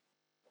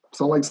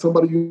 Sound like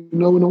somebody you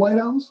know in the White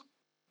House?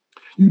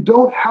 You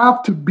don't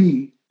have to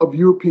be of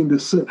European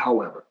descent,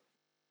 however,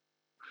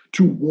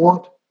 to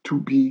want to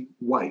be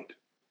white,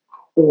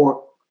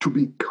 or to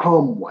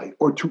become white,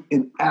 or to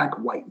enact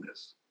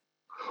whiteness.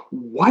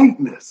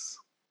 Whiteness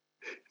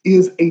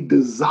is a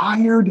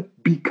desired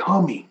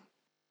becoming.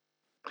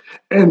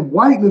 And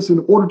whiteness,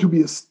 in order to be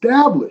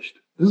established,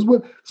 this is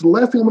the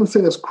last thing I'm going to say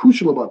that's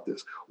crucial about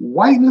this.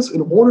 Whiteness,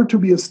 in order to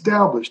be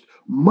established,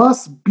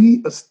 must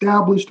be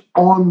established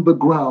on the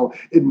ground.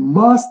 It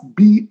must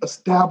be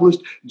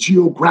established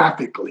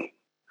geographically.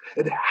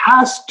 It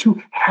has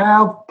to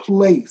have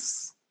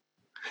place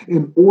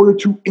in order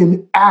to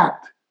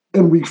enact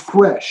and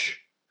refresh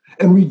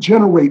and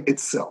regenerate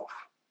itself.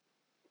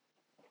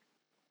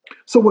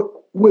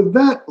 So with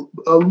that,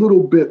 a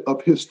little bit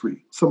of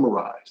history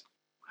summarized,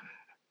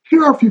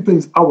 here are a few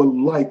things I would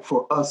like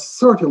for us,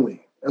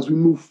 certainly, as we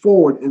move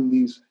forward in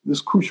this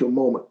crucial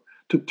moment,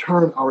 to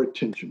turn our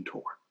attention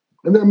toward.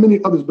 And there are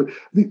many others, but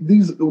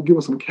these will give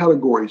us some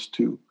categories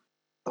to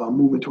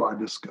move into our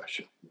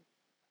discussion.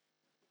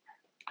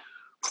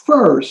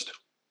 First,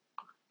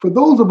 for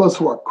those of us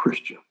who are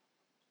Christian,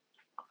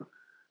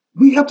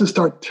 we have to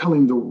start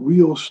telling the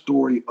real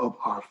story of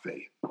our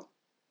faith,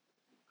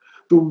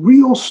 the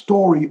real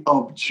story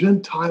of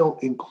Gentile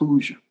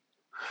inclusion,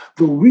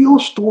 the real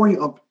story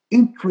of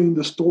entering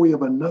the story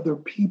of another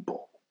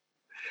people,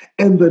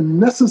 and the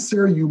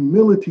necessary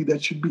humility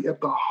that should be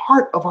at the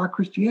heart of our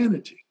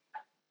Christianity.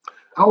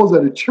 I was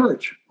at a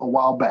church a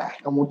while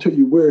back. I won't tell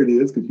you where it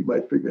is because you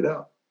might figure it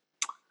out.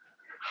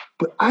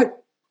 But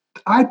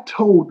I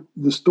told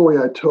the story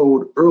I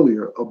told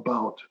earlier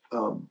about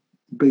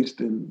based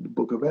in the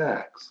book of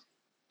Acts.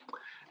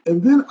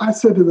 And then I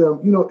said to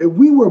them, if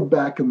we were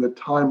back in the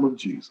time of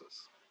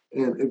Jesus,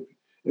 and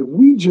if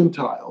we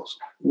Gentiles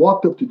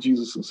walked up to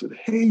Jesus and said,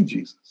 "Hey,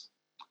 Jesus,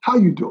 how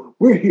you doing?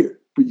 We're here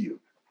for you."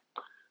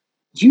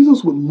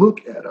 Jesus would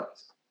look at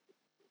us,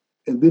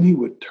 and then he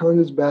would turn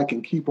his back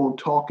and keep on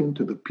talking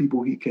to the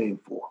people he came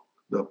for,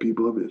 the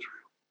people of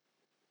Israel.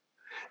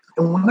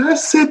 And when I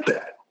said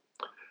that,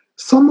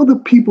 some of the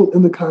people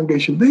in the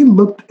congregation, they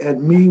looked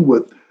at me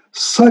with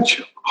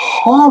such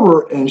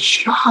horror and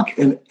shock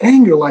and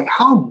anger, like,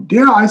 how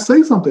dare I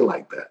say something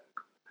like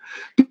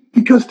that?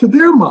 Because to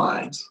their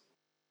minds,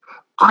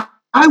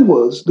 I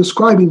was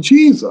describing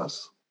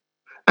Jesus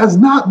as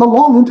not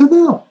belonging to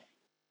them.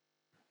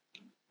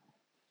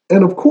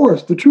 And of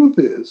course, the truth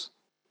is,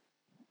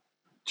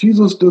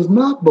 Jesus does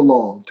not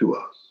belong to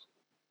us.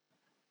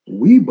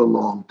 We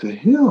belong to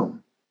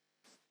him.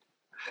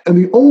 And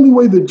the only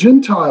way the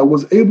Gentile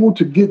was able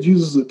to get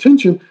Jesus'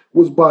 attention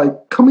was by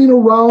coming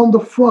around the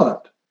front,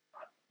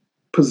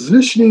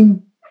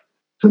 positioning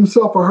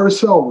himself or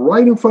herself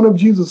right in front of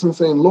Jesus and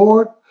saying,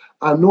 "Lord,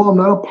 I know I'm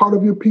not a part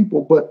of your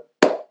people, but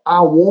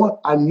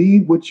I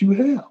need what you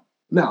have."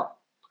 Now,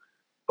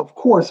 of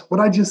course, what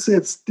I just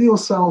said still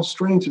sounds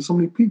strange to so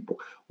many people.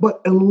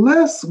 But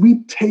unless we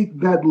take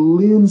that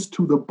lens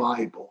to the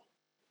Bible,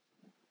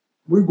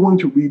 we're going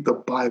to read the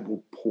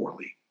Bible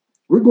poorly.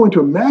 We're going to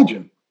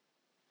imagine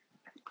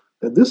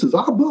that this is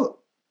our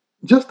book,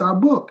 just our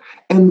book.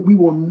 And we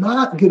will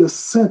not get a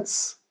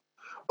sense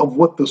of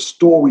what the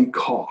story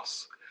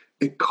costs.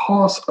 It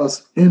costs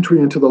us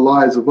entering into the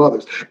lives of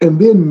others and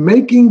then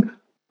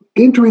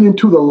entering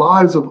into the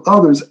lives of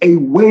others a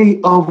way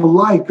of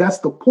life. That's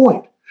the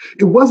point.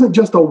 It wasn't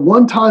just a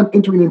one-time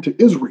entering into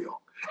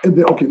Israel and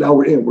then, okay, now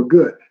we're in, we're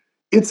good.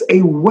 It's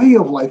a way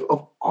of life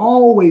of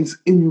always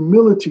in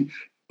humility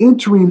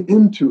entering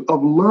into,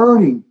 of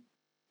learning,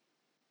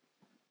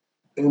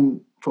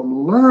 and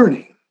from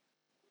learning,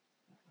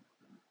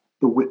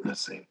 the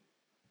witnessing.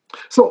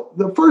 So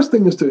the first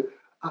thing is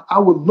I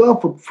would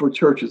love for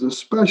churches,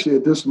 especially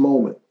at this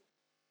moment,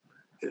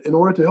 in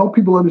order to help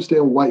people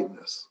understand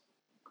whiteness,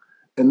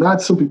 and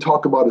not simply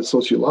talk about it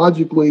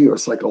sociologically or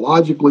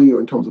psychologically or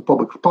in terms of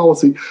public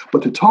policy,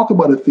 but to talk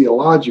about it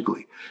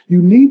theologically.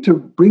 You need to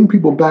bring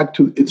people back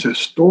to its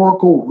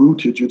historical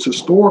rootage, its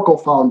historical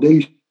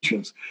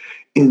foundations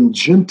in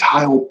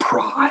Gentile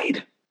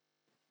pride.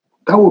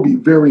 That will be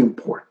very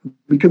important,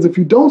 because if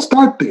you don't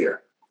start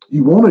there,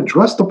 you won't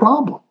address the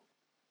problem.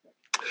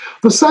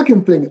 The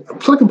second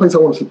place I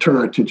want us to turn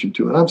our attention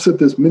to, and I've said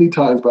this many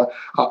times, but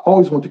I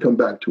always want to come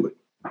back to it,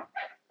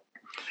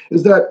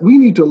 is that we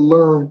need to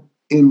learn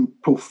in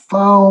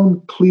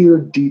profound, clear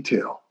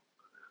detail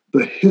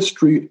the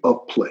history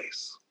of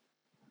place.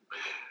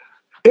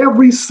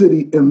 Every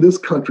city in this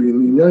country, in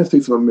the United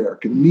States of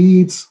America,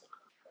 needs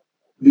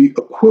the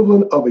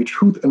equivalent of a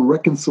Truth and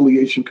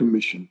Reconciliation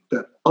Commission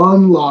that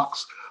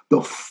unlocks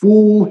the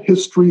full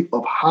history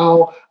of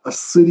how a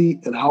city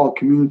and how a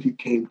community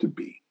came to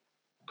be.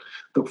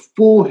 The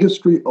full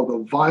history of the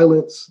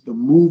violence, the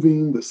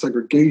moving, the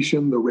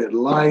segregation, the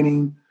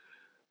redlining,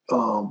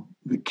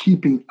 the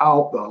keeping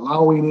out, the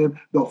allowing in,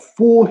 the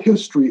full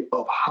history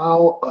of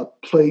how a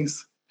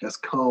place has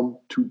come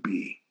to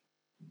be.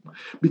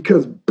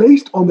 Because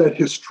based on that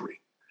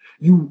history,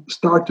 you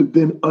start to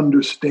then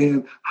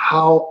understand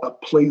how a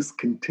place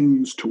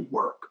continues to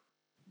work.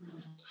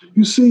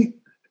 You see,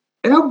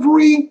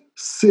 every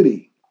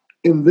city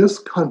in this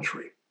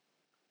country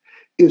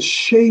is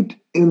shaped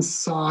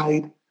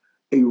inside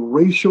a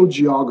racial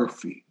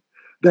geography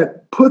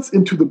that puts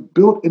into the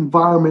built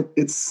environment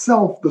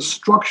itself the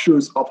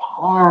structures of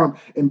harm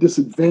and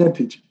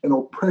disadvantage and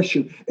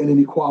oppression and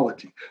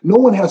inequality. No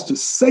one has to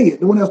say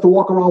it. No one has to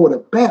walk around with a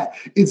bat.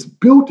 It's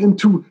built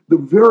into the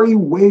very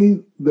way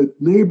the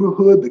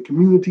neighborhood, the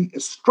community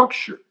is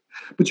structured.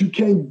 But you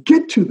can't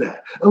get to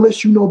that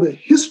unless you know the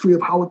history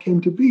of how it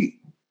came to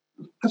be.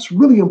 That's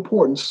really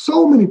important.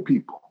 So many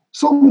people,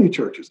 so many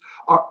churches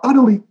are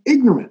utterly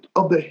ignorant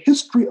of the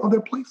history of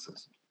their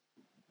places.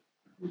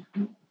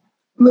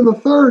 And then the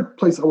third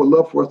place I would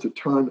love for us to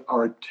turn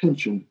our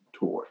attention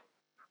toward,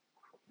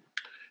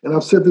 and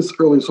I've said this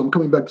earlier, so I'm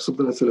coming back to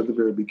something I said at the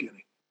very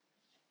beginning.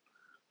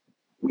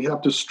 We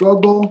have to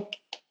struggle.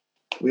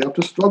 We have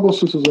to struggle,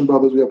 sisters and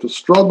brothers. We have to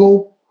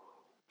struggle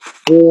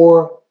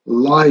for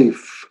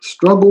life.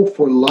 Struggle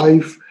for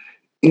life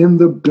in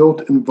the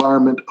built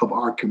environment of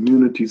our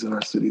communities and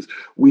our cities.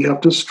 We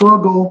have to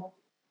struggle.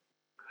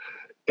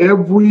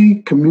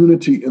 Every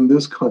community in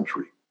this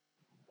country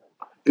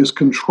is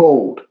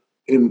controlled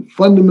in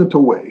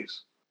fundamental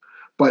ways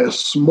by a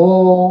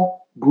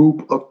small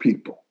group of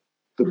people,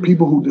 the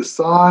people who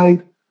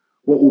decide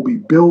what will be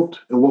built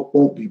and what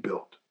won't be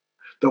built,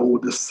 that will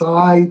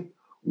decide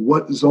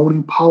what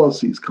zoning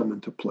policies come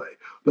into play,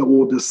 that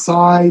will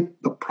decide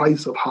the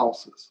price of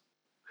houses.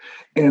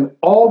 And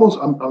all those,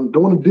 I don't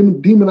want to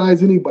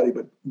demonize anybody,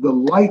 but the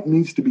light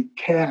needs to be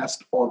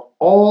cast on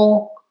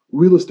all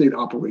real estate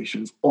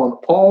operations, on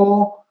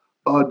all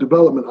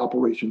development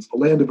operations,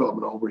 land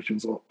development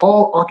operations, on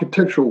all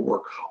architectural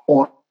work,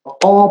 on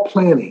all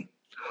planning,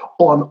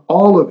 on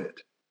all of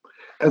it.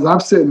 As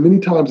I've said many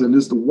times, and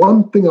this is the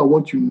one thing I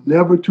want you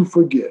never to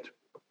forget.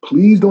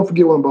 Please don't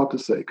forget what I'm about to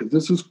say, because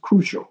this is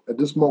crucial at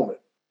this moment.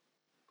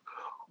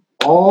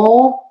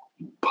 All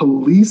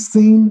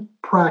policing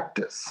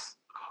practice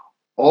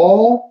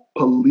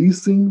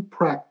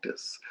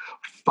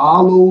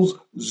follows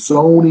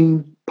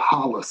zoning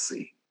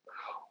policy.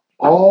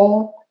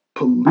 All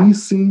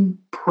policing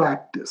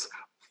practice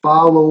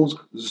follows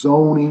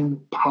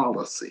zoning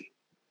policy.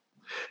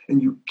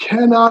 And you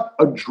cannot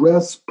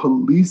address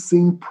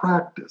policing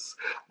practice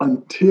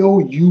until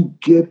you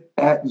get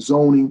at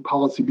zoning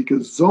policy,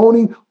 because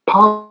zoning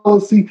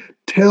policy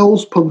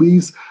tells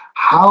police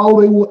how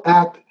they will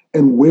act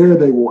and where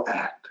they will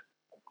act.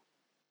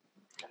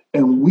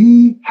 And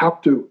we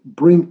have to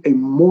bring a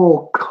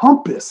moral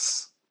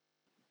compass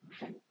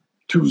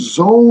to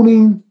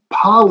zoning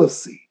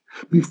policy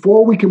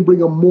before we can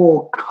bring a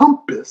moral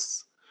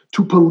compass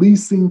to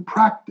policing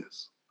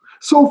practice.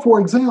 So, for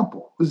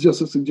example, this is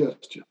just a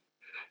suggestion.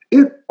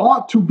 It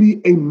ought to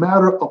be a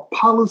matter of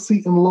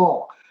policy and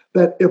law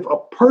that if a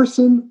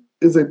person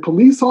is a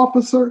police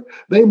officer,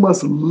 they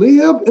must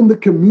live in the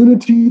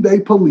community they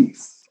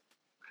police.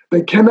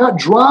 They cannot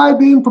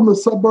drive in from the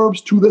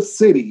suburbs to the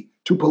city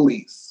to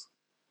police.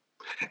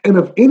 And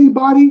if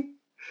anybody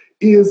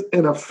is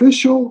an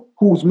official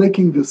who's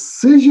making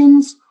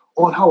decisions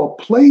on how a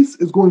place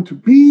is going to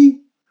be,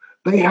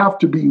 they have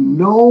to be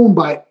known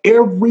by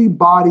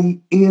everybody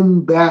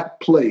in that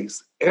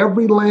place.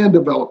 Every land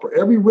developer,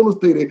 every real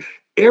estate agent,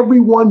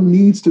 everyone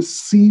needs to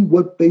see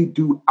what they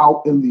do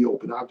out in the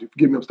open.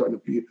 Forgive me, I'm starting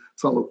to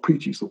sound a little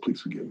preachy, so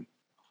please forgive me.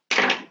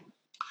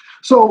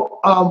 So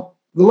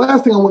the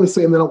last thing I want to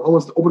say, and then I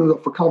want to open it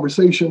up for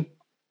conversation,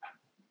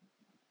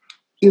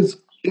 is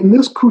in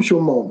this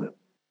crucial moment,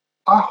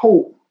 I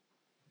hope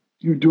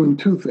you're doing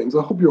two things.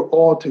 I hope you're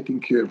all taking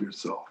care of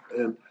yourself.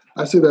 And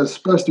I say that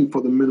especially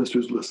for the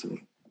ministers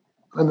listening.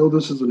 I know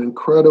this is an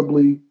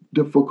incredibly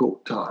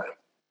difficult time.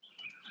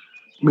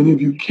 Many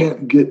of you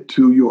can't get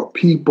to your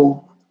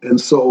people,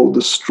 and so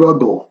the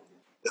struggle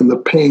and the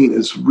pain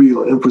is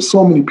real. And for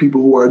so many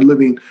people who are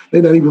living,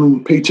 they're not even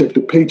living paycheck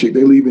to paycheck,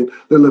 they're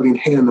living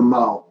hand to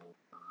mouth.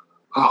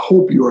 I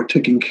hope you are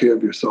taking care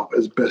of yourself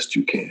as best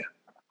you can.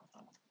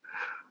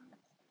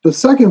 The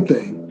second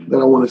thing that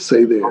I want to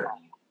say there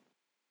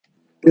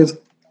is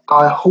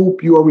I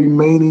hope you are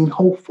remaining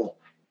hopeful.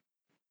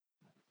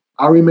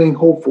 I remain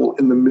hopeful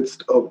in the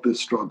midst of this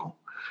struggle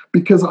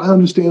because I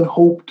understand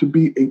hope to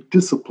be a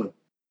discipline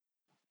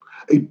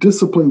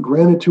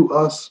granted to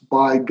us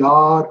by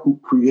God who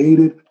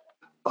created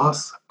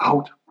us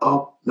out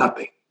of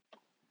nothing.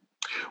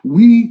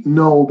 We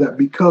know that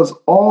because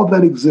all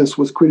that exists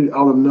was created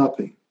out of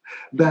nothing,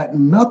 that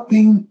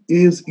nothing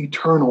is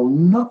eternal,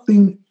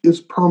 nothing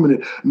is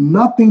permanent,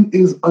 nothing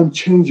is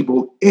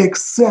unchangeable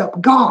except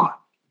God.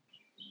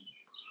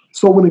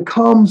 So when it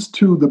comes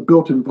to the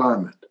built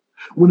environment,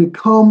 when it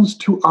comes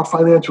to our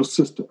financial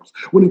systems,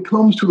 when it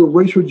comes to the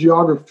racial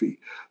geography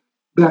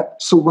that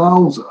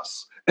surrounds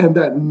us and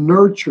that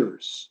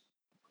nurtures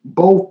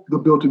both the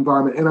built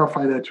environment and our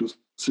financial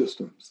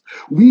systems,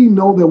 we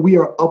know that we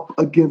are up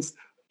against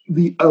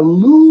the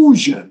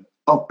illusion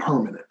of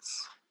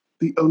permanence.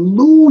 The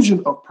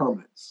illusion of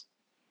permanence.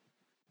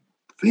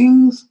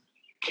 Things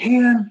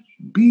can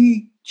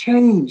be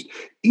changed.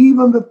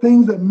 Even the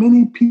things that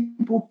many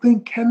people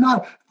think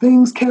cannot,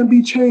 things can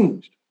be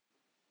changed.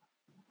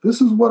 This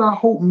is what our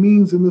hope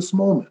means in this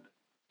moment.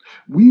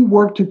 We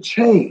work to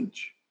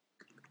change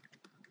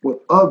what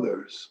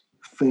others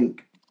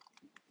think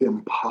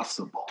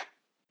impossible.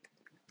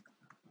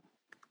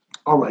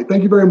 All right,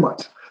 thank you very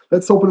much.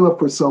 Let's open it up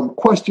for some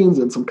questions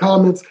and some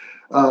comments.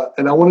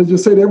 And I want to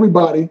just say to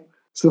everybody,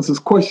 since it's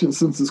question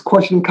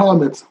and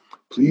comments,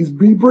 please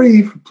be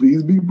brief.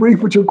 Please be brief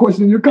with your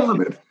question and your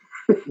comment.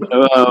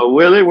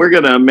 Willie, we're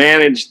going to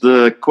manage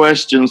the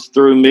questions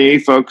through me.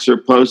 Folks are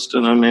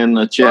posting them in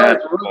the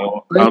chat.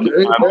 So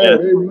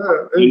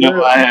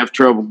I have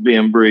trouble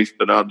being brief,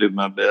 but I'll do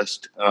my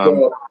best.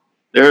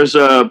 There's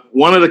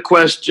one of the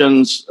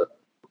questions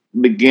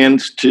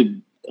begins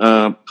to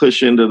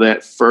push into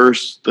that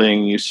first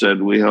thing you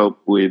said we hope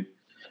we'd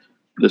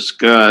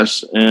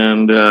discuss,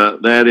 and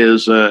that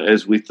is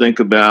as we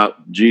think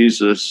about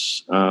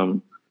Jesus'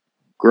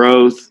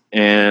 growth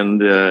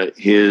and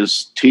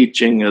his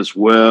teaching as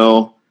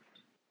well.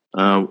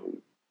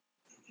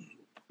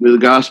 the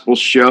Gospels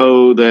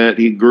show that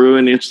he grew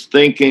in his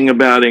thinking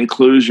about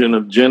inclusion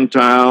of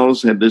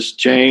Gentiles? Had this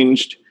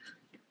changed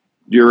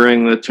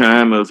during the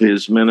time of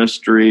his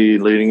ministry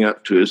leading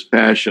up to his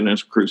passion,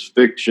 his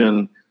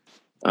crucifixion?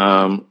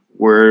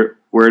 Where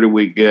do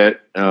we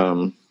get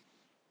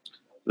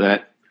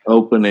that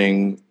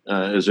opening?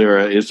 Is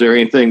there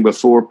anything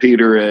before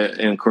Peter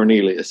and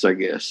Cornelius, I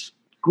guess?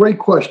 Great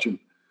question.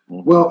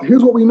 Well,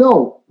 here's what we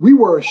know. We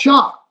were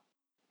shocked.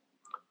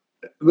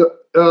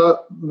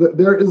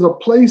 There is a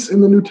place in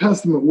the New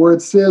Testament where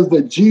it says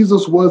that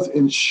Jesus was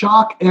in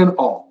shock and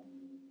awe.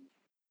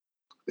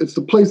 It's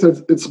the place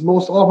it's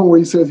most often where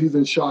he says he's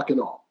in shock and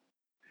awe.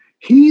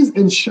 He's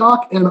in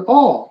shock and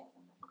awe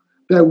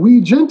that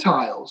we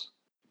Gentiles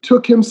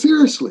took him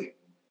seriously.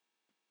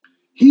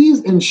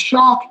 He's in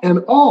shock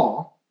and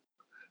awe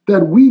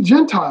that we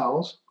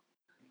Gentiles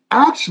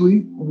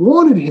actually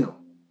wanted him.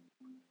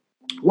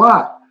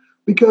 Why?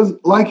 Because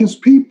like his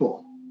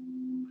people,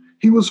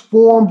 he was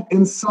formed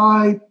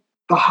inside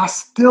the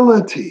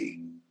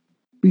hostility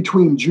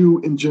between Jew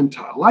and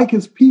Gentile. Like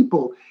his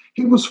people,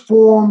 he was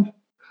formed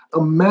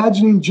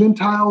imagining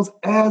Gentiles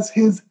as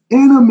his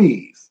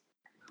enemies,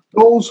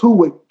 those who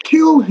would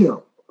kill him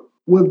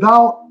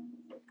without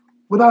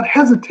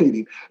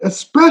hesitating,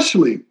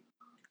 especially,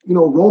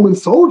 Roman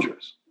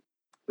soldiers.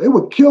 They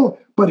would kill.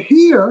 But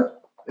here,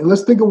 and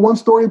let's think of one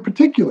story in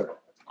particular,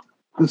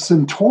 the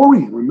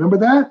centurion, remember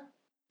that?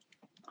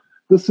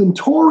 The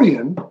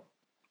centurion,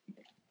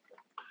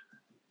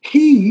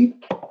 he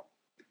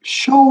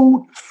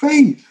showed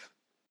faith.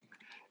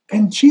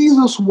 And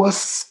Jesus was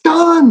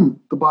stunned,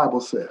 the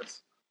Bible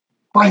says,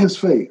 by his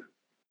faith.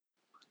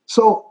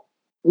 So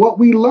what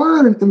we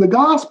learn in the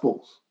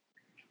Gospels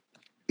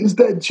is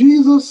that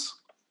Jesus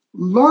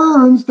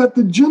learns that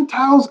the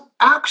Gentiles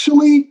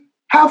actually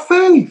have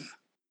faith.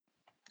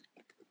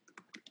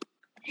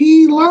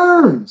 He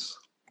learns.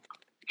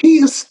 He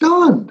is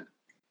stunned.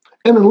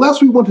 And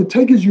unless we want to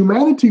take his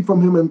humanity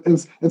from him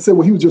and say,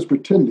 well, he was just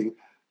pretending,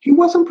 he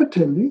wasn't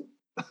pretending.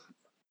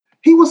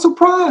 He was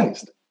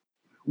surprised.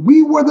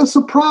 We were the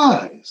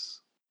surprise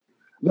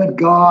that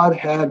God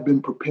had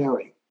been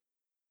preparing.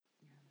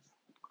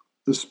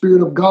 The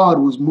Spirit of God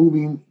was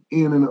moving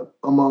in and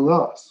among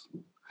us.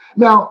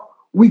 Now,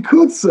 we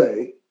could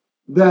say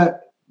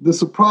that the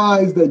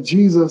surprise that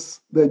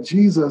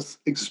Jesus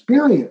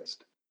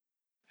experienced,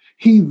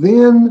 he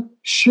then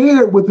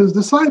shared with his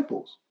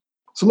disciples.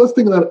 So let's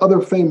think of that other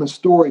famous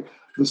story,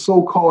 the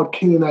so-called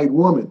Canaanite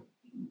woman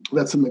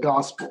that's in the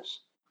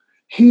Gospels.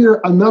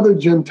 Here, another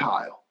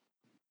Gentile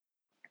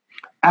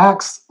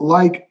acts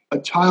like a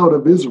child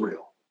of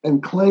Israel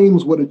and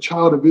claims what a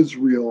child of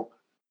Israel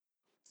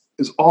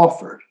is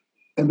offered,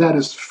 and that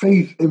is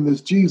faith in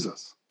this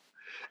Jesus.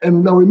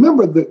 And now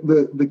remember,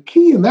 the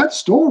key in that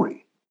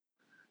story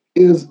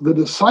is the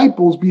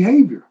disciples'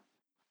 behavior.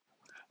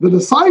 The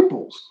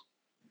disciples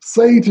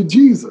say to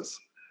Jesus,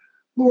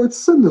 Lord,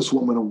 send this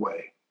woman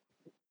away.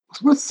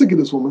 We're sick of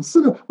this woman.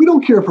 We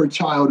don't care if her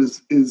child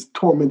is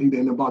tormented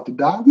and about to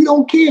die. We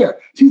don't care.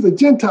 She's a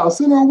Gentile.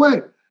 Send her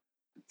away.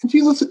 And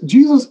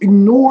Jesus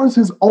ignores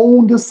his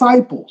own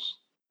disciples.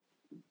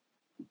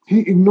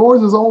 He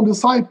ignores his own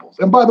disciples.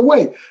 And by the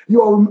way,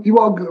 you all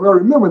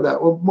remember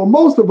that. When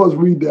most of us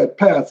read that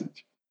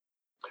passage,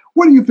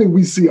 what do you think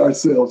we see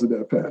ourselves in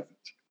that passage?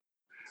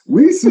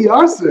 We see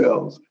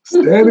ourselves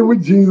standing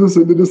with Jesus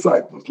and the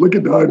disciples. Look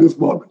at this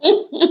woman.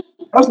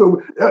 That's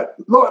what,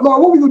 Lord, what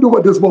are we going to do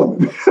about this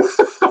woman?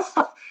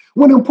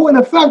 When in point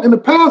of fact, in the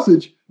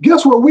passage,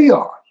 guess where we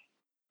are?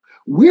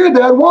 We're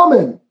that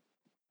woman.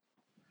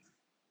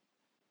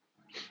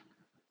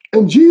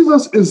 And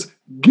Jesus is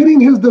getting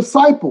his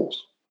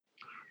disciples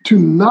to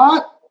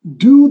not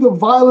do the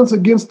violence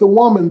against the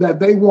woman that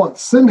they want.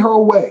 Send her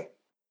away.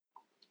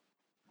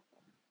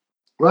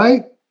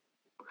 Right?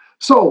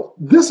 So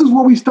this is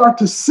where we start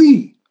to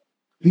see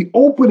the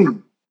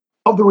opening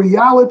of the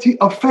reality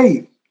of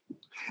faith,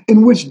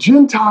 in which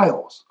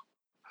Gentiles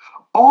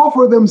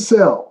offer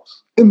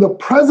themselves in the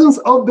presence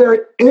of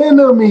their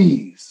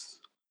enemies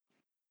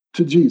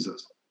to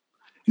Jesus.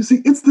 You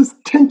see, it's this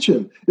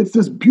tension. It's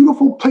this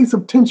beautiful place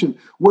of tension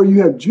where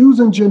you have Jews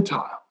and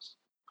Gentiles,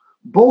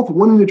 both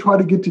wanting to try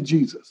to get to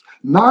Jesus,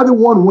 neither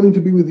one wanting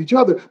to be with each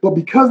other, but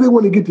because they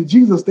want to get to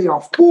Jesus, they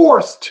are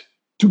forced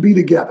to be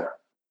together.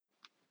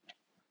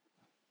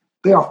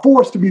 They are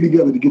forced to be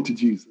together to get to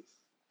Jesus.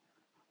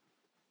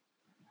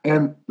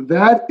 And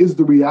that is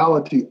the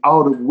reality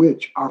out of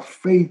which our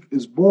faith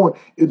is born.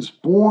 It's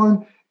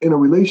born in a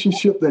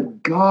relationship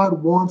that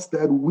God wants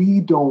that we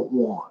don't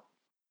want.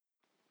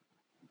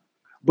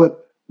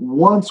 But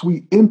once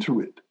we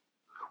enter it,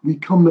 we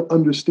come to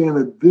understand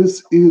that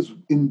this is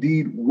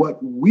indeed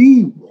what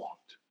we want.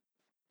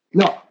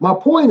 Now, my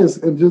point is,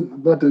 and just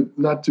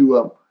not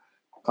to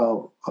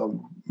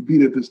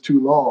beat at this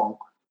too long,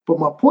 but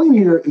my point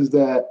here is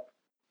that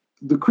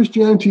the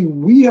Christianity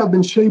we have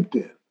been shaped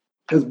in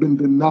has been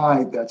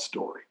denied that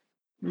story.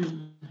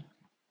 Mm-hmm.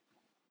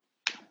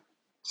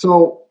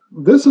 So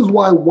this is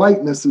why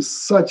whiteness is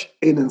such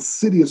an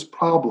insidious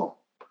problem,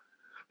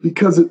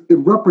 because it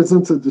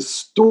represents a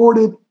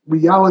distorted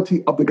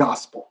reality of the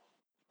gospel.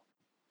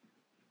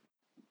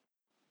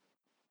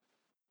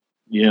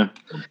 Yeah.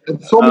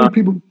 And so many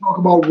people who talk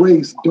about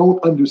race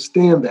don't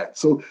understand that.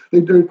 So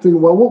they're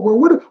thinking, well,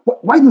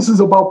 whiteness is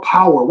about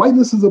power.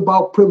 Whiteness is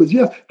about privilege.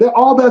 Yes,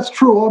 all that's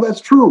true. All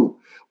that's true.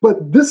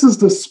 But this is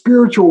the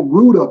spiritual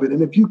root of it.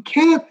 And if you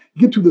can't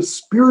get to the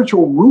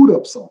spiritual root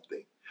of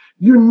something,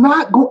 you're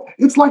not going,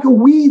 it's like a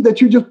weed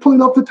that you're just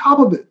pulling off the top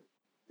of it.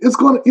 It's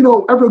going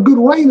to, after a good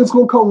rain, it's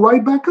going to come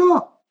right back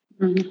up.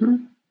 Mm-hmm.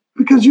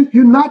 Because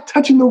you're not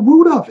touching the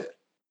root of it.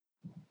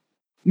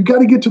 You got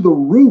to get to the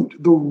root.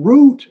 The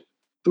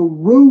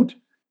root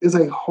is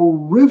a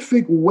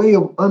horrific way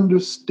of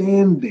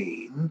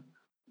understanding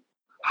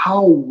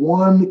how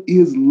one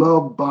is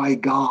loved by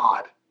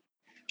God.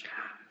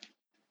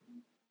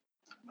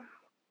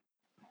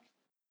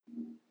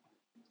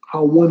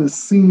 How one is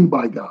seen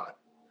by God,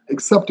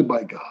 accepted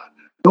by God,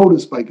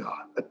 noticed by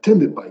God,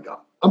 attended by God.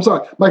 I'm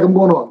sorry, Mike, I'm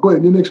going on. Go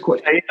ahead, your next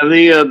question.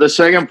 The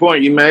second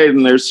point you made,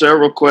 and there's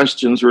several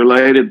questions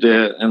related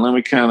to it, and let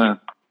me kind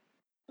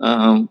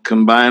of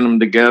combine them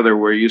together,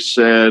 where you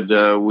said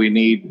we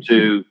need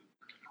to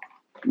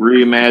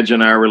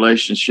reimagine our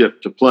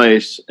relationship to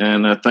place.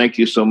 And thank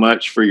you so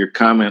much for your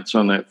comments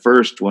on that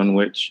first one,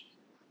 which,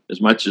 as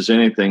much as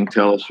anything,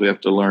 tell us we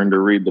have to learn to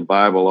read the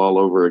Bible all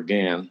over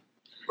again.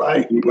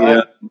 Right.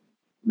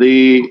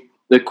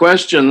 The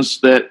questions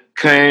that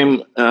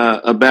came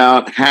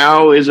about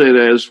how is it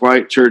as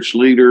white church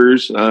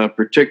leaders,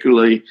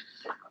 particularly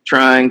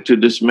trying to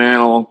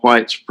dismantle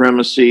white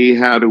supremacy,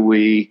 how do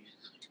we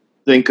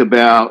think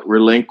about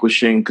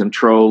relinquishing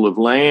control of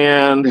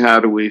land? How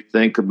do we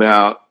think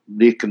about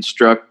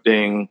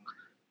deconstructing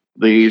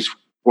these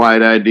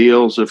white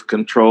ideals of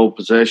control,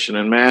 possession,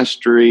 and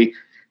mastery?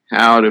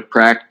 How do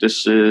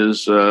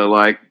practices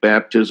like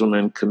baptism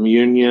and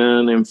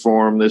communion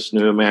inform this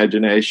new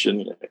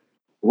imagination?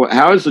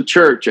 How is the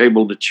church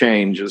able to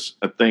change is,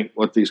 I think,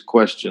 what these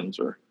questions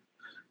are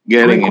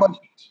getting at.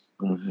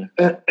 Mm-hmm.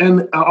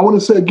 And I want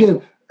to say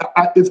again,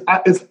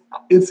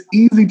 it's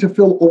easy to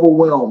feel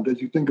overwhelmed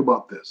as you think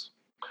about this,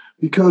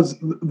 because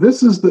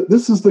this is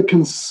the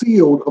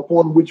concealed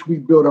upon which we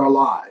build our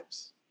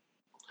lives.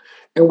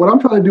 And what I'm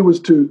trying to do is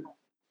to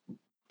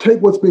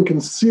take what's been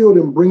concealed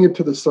and bring it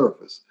to the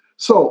surface.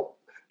 So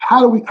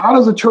how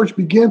does a church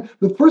begin?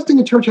 The first thing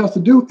a church has to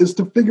do is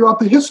to figure out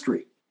the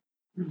history.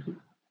 Mm-hmm.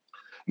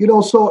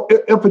 So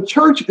if a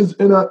church is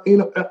and I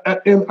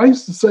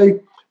used to say,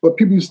 but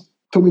people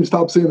told me to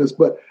stop saying this,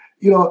 but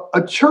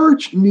a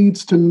church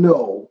needs to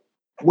know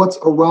what's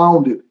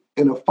around it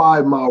in a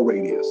 5-mile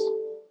radius.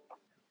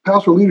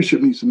 Pastoral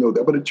leadership needs to know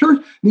that, but a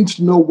church needs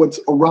to know what's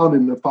around it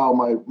in a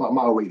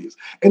 5-mile radius.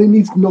 And it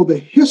needs to know the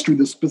history,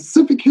 the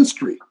specific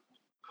history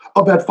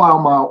of that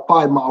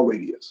 5-mile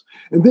radius.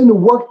 And then to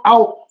work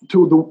out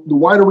to the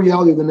wider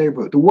reality of the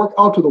neighborhood, to work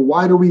out to the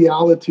wider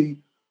reality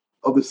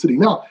of the city.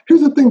 Now,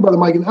 here's the thing, Brother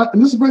Mike, and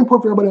this is very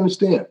important for everybody to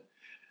understand.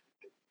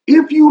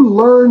 If you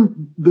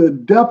learn the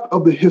depth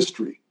of the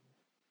history,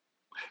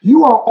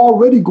 you are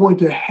already going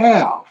to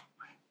have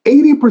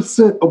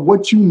 80% of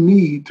what you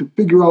need to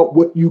figure out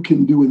what you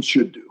can do and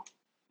should do.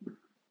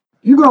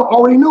 You're going to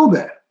already know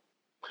that.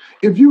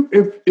 If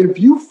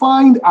you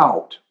find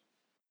out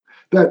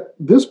that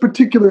this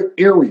particular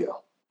area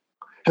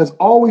has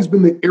always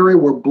been the area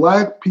where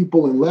Black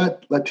people and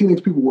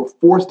Latinx people were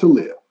forced to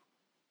live,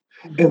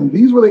 and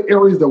these were the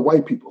areas that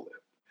white people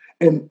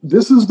live, and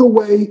this is the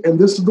way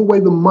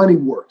the money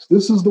works.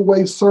 This is the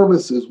way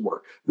services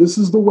work. This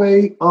is the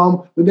way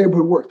the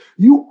neighborhood works.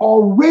 You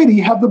already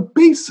have the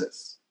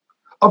basis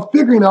of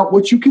figuring out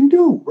what you can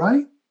do,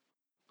 right?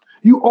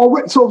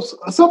 So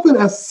something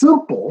as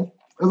simple,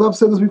 as I've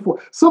said this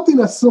before, something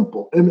as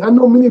simple, and I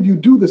know many of you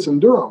do this in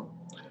Durham,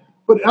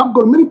 but I've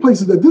gone to many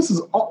places that this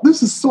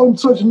is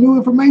such new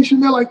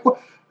information. They're like,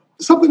 well,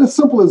 something as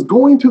simple as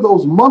going to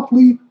those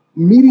monthly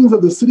meetings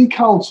of the city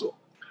council,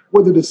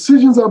 where the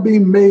decisions are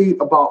being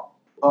made about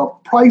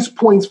price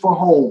points for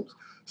homes,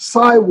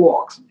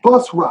 sidewalks,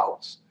 bus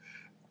routes.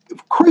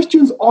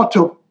 Christians ought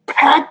to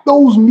pack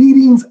those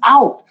meetings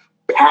out,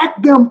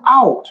 pack them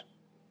out.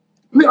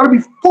 They ought to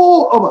be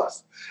full of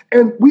us.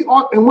 And here's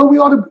what we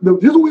ought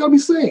to be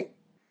saying.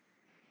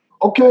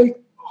 Okay,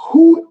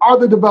 who are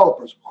the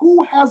developers?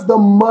 Who has the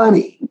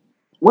money?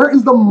 Where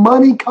is the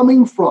money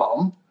coming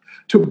from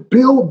to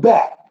build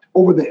that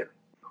over there?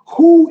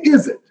 Who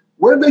is it?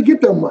 Where did they get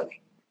their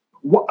money?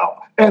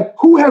 And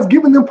who has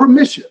given them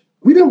permission?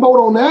 We didn't vote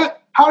on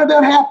that. How did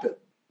that happen?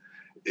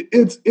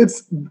 It's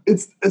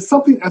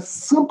something as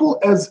simple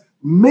as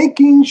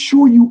making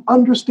sure you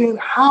understand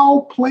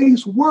how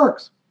place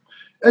works.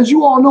 As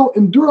you all know,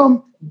 in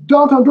Durham,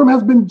 downtown Durham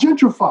has been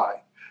gentrified.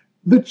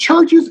 The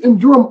churches in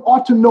Durham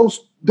ought to know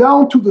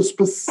down to the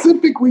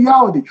specific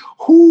reality.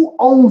 Who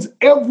owns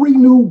every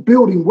new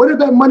building? Where did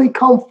that money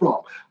come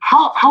from?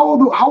 How are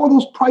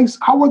those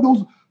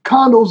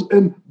condos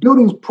and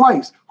buildings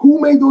priced? Who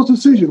made those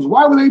decisions?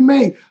 Why were they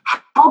made?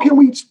 How can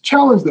we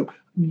challenge them?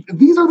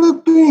 These are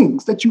the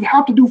things that you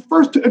have to do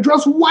first to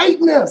address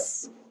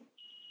whiteness.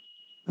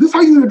 This is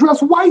how you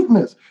address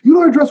whiteness. You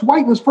don't address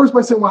whiteness first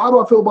by saying, well, how do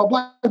I feel about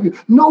black people?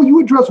 No, you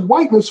address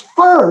whiteness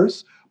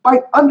first by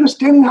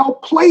understanding how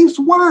place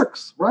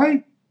works,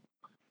 right?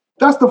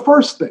 That's the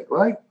first thing,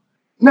 right?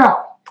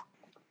 Now,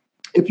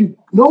 if you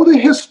know the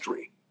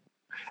history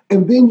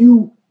and then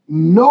you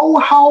know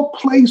how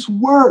place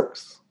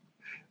works,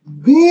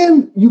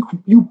 then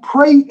you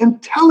pray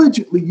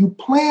intelligently, you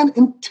plan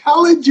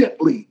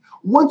intelligently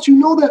once you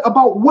know that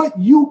about what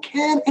you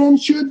can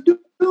and should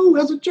do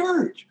as a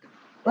church,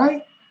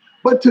 right?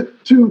 But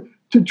to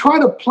try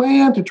to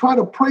plan, to try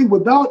to pray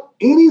without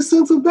any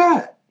sense of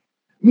that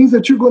means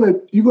that you're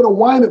gonna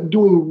wind up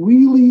doing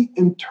really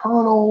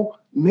internal,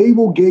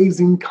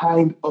 navel-gazing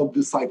kind of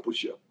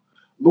discipleship.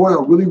 Lord,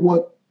 I really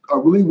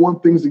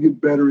want things to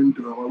get better in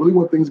Durham. I really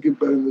want things to get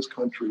better in this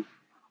country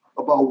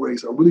about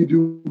race. I really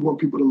do want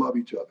people to love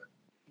each other.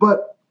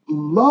 But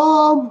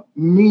love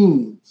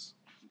means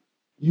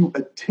you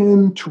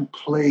attend to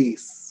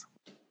place,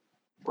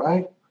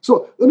 right?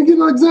 So let me give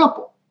you an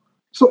example.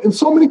 So in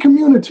so many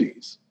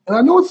communities, and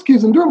I know it's the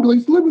case in Durham because I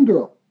used to live in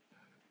Durham,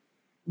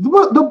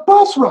 the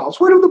bus routes,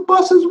 where do the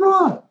buses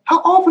run? How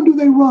often do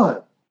they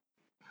run?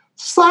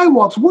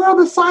 Sidewalks, where are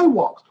the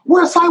sidewalks?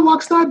 Where are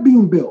sidewalks not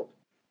being built?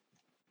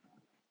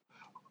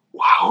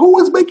 Who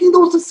is making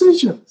those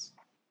decisions,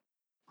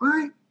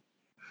 right?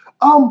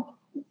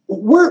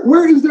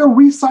 Where is there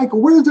recycle?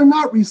 Where is there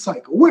not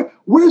recycle?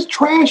 Where's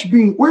trash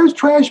being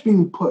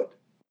put?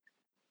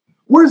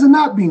 Where is it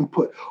not being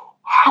put?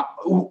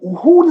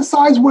 Who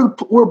decides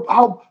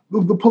how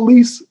the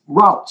police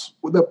routes,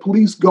 where the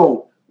police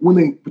go when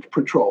they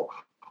patrol?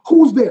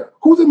 Who's there?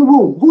 Who's in the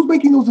room? Who's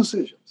making those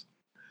decisions?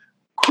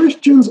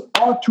 Christians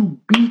ought to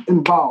be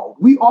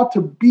involved. We ought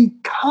to be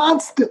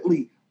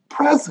constantly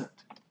present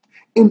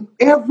in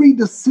every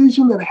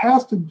decision that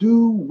has to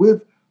do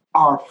with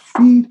our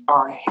feet,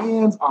 our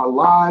hands, our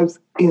lives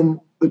in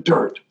the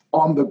dirt,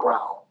 on the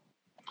ground.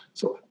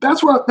 So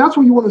that's where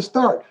you want to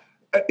start.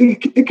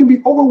 It can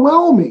be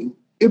overwhelming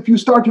if you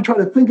start to try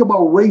to think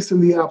about race in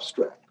the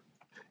abstract.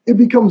 It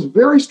becomes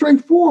very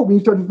straightforward when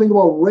you start to think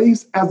about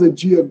race as a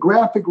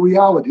geographic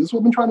reality. This is what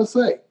I've been trying to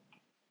say.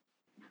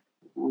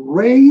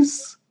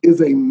 Race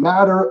is a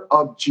matter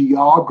of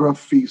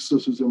geography,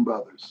 sisters and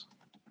brothers.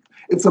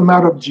 It's a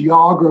matter of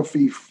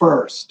geography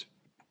first.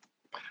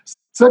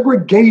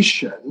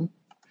 Segregation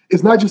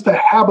is not just a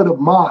habit of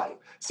mind.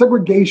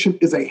 Segregation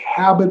is a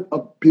habit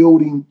of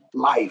building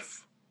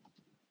life.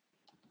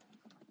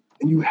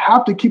 And you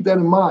have to keep that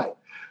in mind.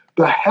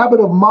 The habit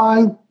of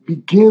mind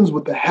begins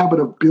with the habit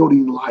of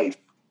building life.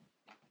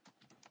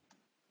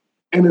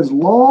 And here's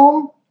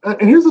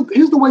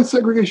the way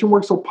segregation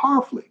works so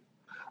powerfully.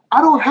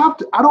 I don't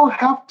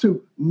have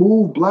to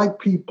move Black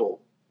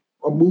people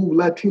or move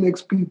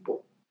Latinx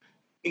people,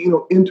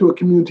 into a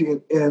community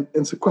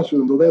and sequester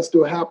them, though that's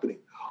still happening.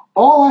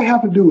 All I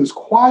have to do is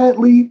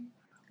quietly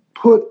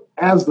put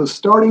as the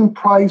starting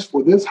price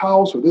for this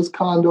house or this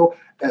condo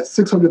at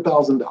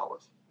 $600,000.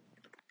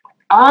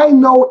 I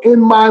know in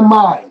my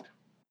mind,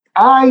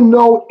 I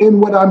know in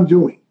what I'm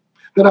doing,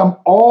 that I'm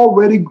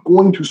already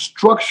going to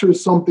structure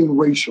something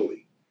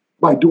racially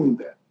by doing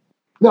that.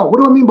 Now, what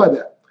do I mean by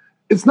that?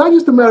 It's not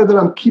just a matter that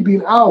I'm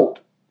keeping out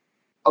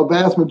a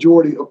vast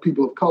majority of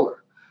people of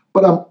color,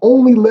 but I'm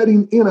only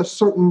letting in a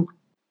certain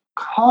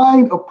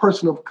kind of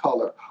person of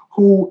color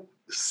who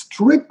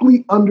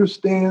strictly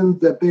understands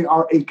that they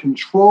are a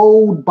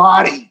controlled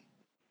body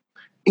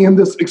in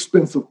this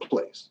expensive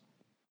place.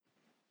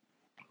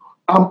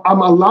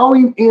 I'm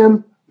allowing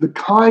in the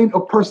kind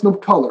of person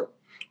of color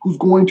who's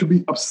going to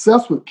be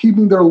obsessed with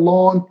keeping their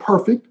lawn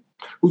perfect,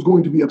 who's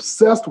going to be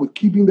obsessed with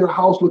keeping their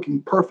house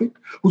looking perfect,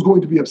 who's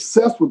going to be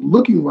obsessed with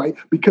looking right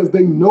because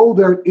they know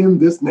they're in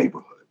this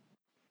neighborhood.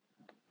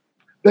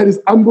 That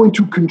is, I'm going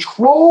to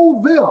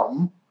control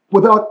them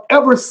without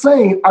ever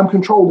saying I'm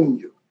controlling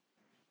you.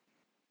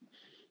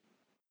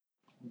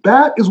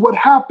 That is what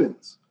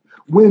happens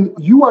when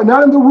you are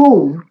not in the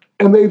room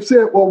and they've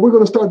said, well, we're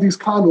going to start these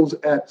condos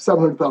at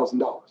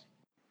 $700,000.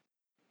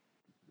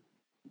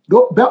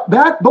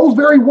 Those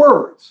very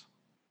words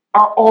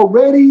are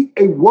already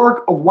a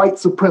work of white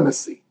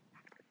supremacy.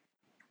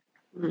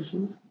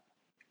 Mm-hmm.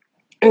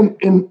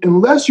 And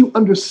unless you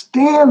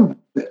understand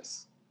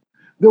this,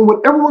 then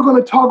whatever we're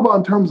going to talk about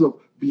in terms of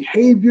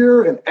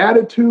behavior and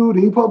attitude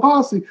and public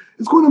policy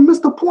is going to miss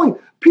the point.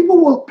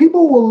 People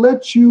will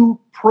let you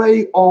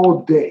pray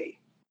all day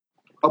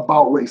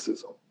about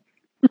racism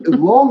as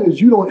long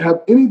as you don't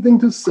have anything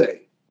to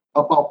say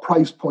about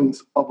price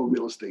points of a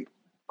real estate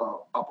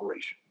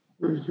operation.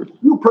 Mm-hmm.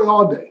 You pray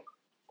all day.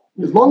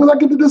 As long as I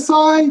get to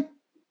decide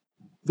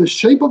the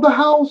shape of the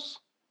house,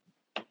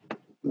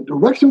 the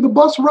direction of the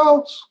bus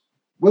routes,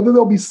 whether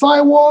there'll be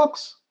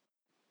sidewalks,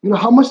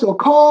 how much they'll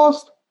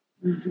cost.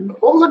 Mm-hmm. As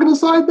long as I can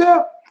decide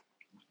that,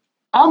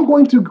 I'm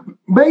going to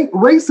make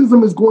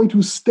racism is going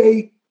to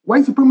stay,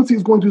 white supremacy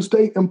is going to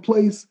stay in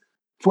place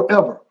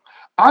forever.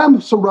 I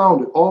am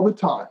surrounded all the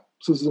time,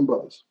 sisters and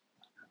brothers,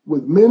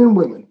 with men and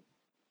women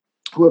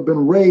who have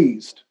been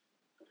raised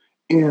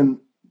in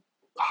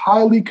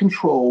highly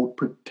controlled,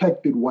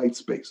 protected white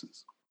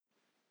spaces.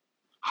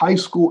 high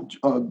school,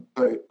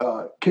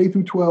 K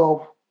through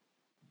 12,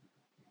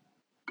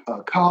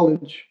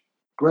 college,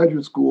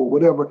 graduate school,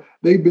 whatever.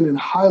 They've been in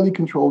highly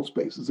controlled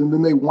spaces, and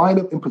then they wind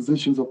up in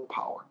positions of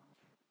power.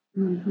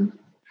 Mm-hmm.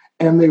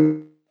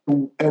 And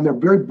they're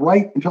very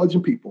bright,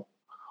 intelligent people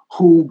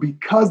who,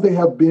 because they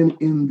have been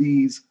in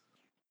these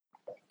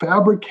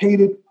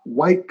fabricated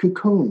white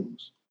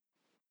cocoons,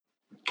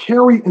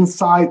 carry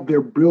inside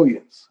their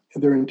brilliance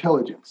and their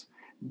intelligence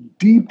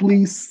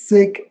deeply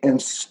sick and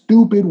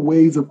stupid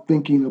ways of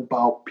thinking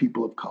about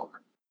people of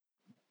color.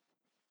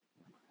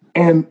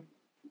 And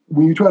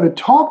when you try to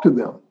talk to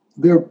them,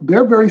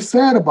 they're very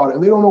sad about it,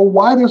 and they don't know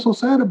why they're so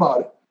sad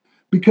about it,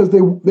 because they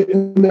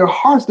in their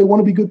hearts they want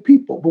to be good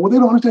people. But what they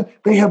don't understand,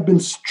 they have been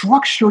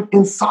structured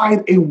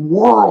inside a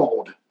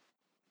world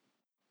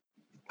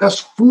that's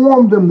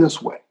formed them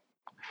this way.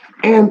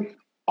 And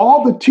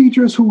all the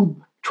teachers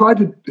who tried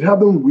to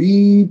have them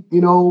read,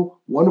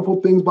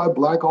 wonderful things by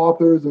Black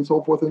authors and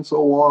so forth and so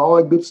on, all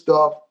that good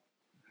stuff,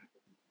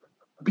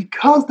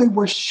 because they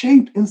were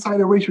shaped inside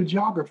a racial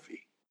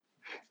geography,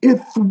 it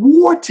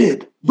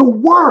thwarted the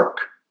work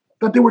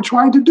that they were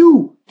trying to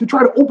do to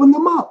try to open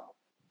them up.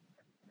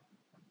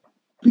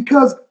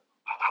 Because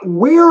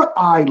where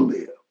I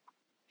live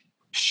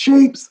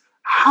shapes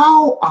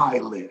how I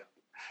live,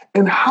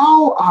 and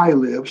how I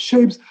live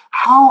shapes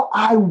how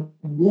I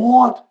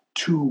want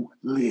to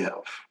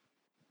live.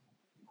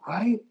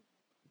 Right?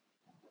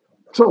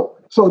 So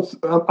it's,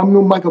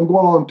 Mike, I'm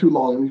going on too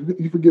long.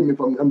 You forgive me if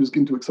I'm just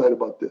getting too excited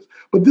about this.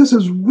 But this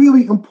is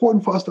really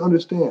important for us to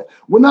understand.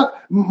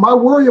 My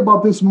worry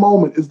about this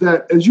moment is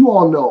that, as you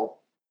all know,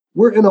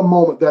 we're in a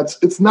moment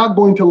it's not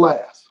going to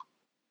last.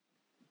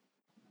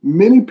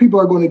 Many people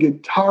are going to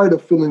get tired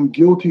of feeling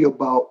guilty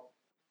about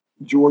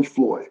George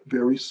Floyd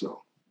very soon.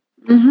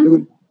 Mm-hmm.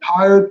 They're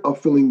tired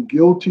of feeling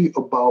guilty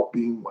about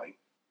being white.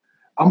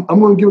 I'm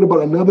going to give it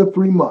about another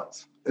 3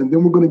 months, and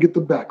then we're going to get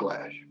the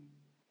backlash.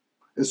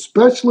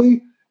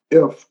 Especially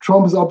if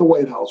Trump is out the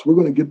White House, we're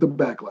going to get the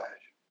backlash.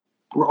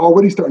 We're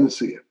already starting to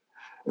see it.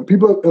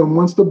 And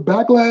once the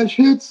backlash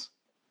hits,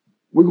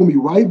 we're going to be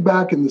right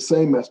back in the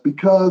same mess.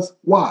 Because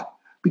why?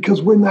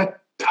 Because we're not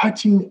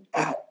touching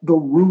at the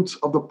roots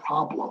of the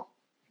problem.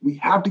 We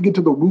have to get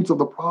to the roots of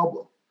the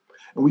problem.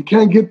 And we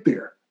can't get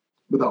there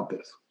without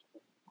this.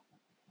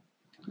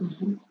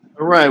 Mm-hmm.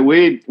 All right,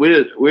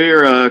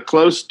 we're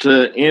close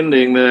to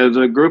ending. There's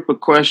a group of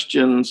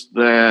questions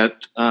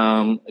that,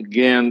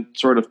 again,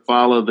 sort of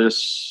follow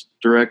this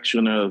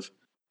direction of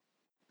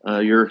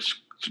your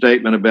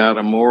statement about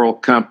a moral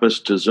compass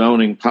to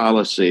zoning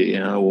policy.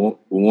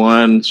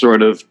 One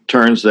sort of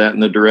turns that in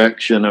the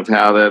direction of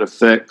how that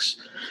affects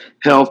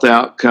health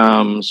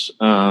outcomes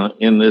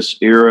in this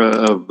era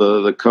of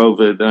the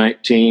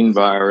COVID-19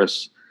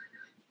 virus,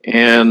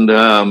 and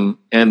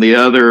the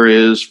other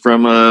is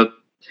from a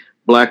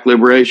Black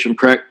liberation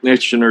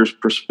practitioner's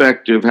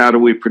perspective. How do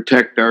we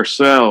protect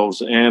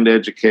ourselves and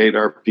educate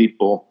our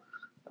people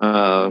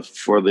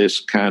for this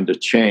kind of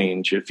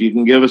change? If you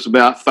can give us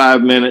about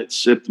 5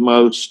 minutes at the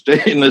most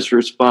in this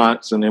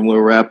response, and then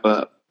we'll wrap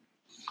up.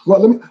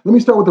 Well, let me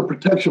start with the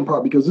protection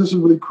part, because this is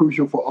really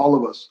crucial for all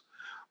of us.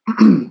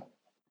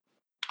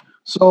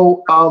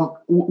 So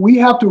we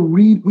have to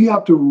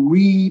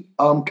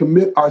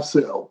commit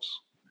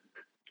ourselves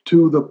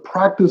to the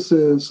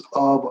practices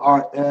of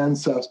our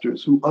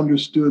ancestors who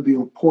understood the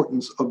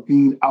importance of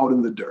being out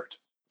in the dirt.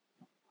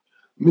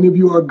 Many of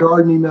you are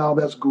gardening now,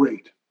 that's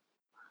great.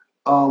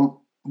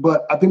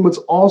 But I think what's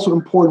also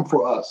important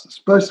for us,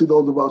 especially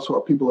those of us who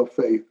are people of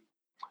faith,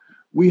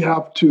 we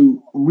have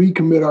to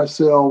recommit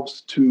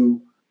ourselves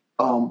to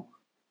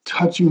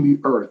touching the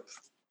earth,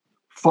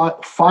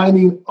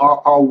 finding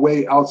our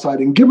way outside.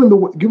 And given the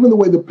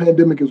way the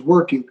pandemic is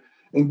working,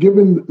 and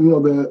given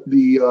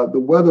the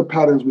weather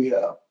patterns we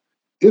have,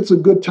 it's a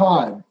good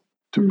time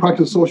to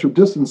practice social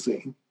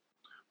distancing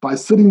by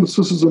sitting with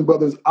sisters and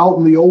brothers out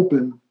in the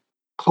open,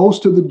 close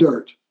to the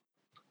dirt,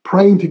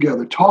 praying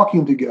together,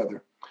 talking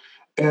together,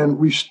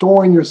 and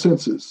restoring your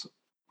senses.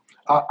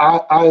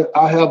 I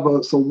have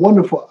some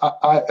wonderful,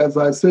 as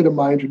I said in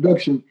my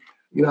introduction,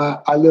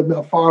 I live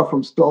not far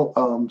from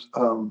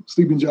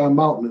Sleeping Giant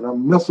Mountain, and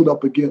I'm nestled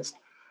up against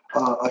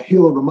a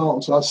hill of the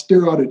mountain. So I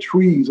stare out at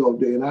trees all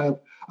day, and I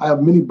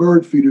have many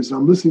bird feeders, and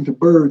I'm listening to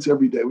birds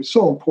every day, which is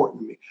so important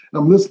to me. And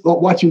I'm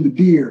watching the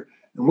deer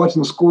and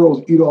watching the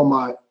squirrels eat all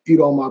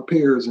my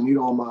pears and eat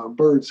all my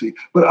bird seed.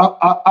 But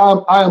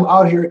I am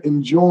out here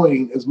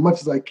enjoying as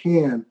much as I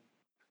can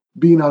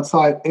being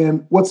outside.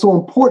 And what's so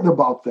important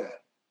about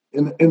that,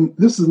 and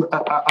this is,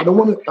 I don't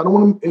want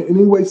to in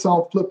any way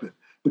sound flippant,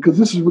 because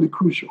this is really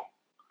crucial.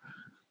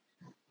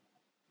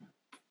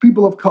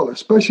 People of color,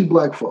 especially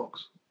Black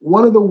folks,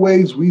 one of the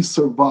ways we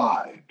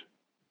survived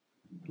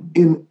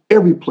in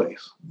every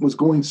place was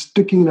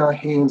sticking our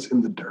hands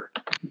in the dirt.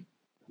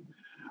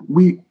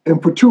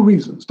 And for two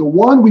reasons. The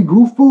one, we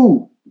grew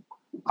food.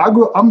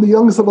 I'm the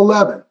youngest of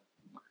 11,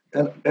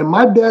 and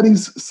my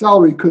daddy's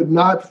salary could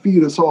not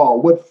feed us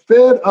all. What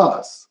fed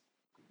us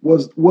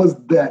was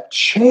that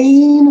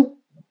chain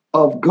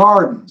of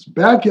gardens,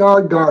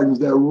 backyard gardens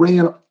that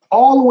ran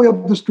all the way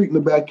up the street in the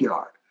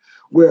backyard,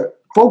 where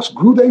folks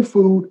grew their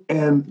food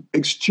and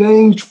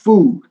exchanged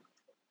food.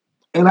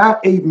 And I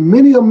ate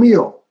many a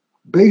meal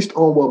based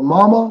on what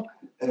Mama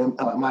and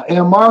my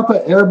Aunt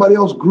Martha and everybody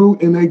else grew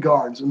in their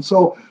gardens. And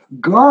so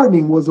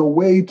gardening was a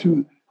way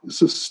to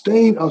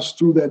sustain us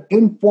through that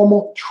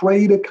informal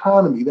trade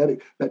economy,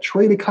 that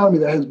trade economy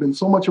that has been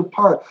so much a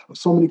part of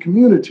so many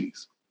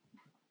communities.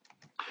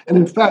 And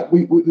in fact,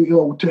 we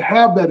to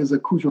have that is a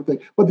crucial thing.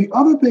 But the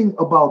other thing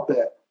about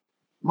that,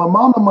 my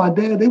mom and my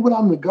dad, they went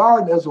out in the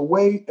garden as a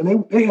way,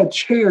 and they had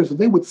chairs, and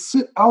they would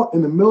sit out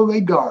in the middle of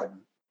their garden,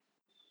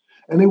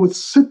 and they would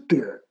sit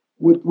there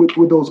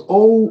with those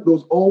old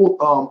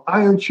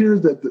iron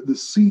chairs that the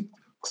seat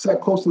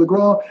sat close to the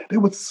ground. They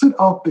would sit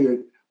out there,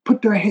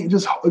 put their hands,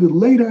 just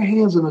lay their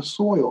hands in the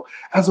soil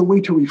as a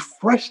way to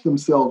refresh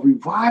themselves,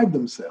 revive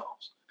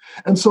themselves.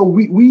 And so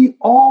we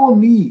all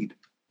need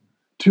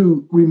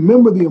to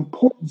remember the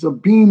importance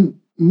of being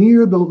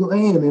near the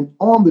land and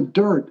on the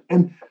dirt,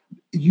 and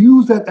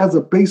use that as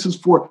a basis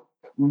for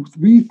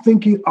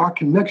rethinking our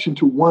connection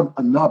to one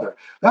another.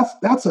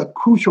 That's a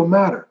crucial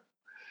matter.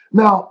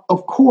 Now,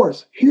 of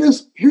course,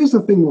 here's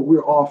the thing that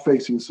we're all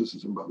facing,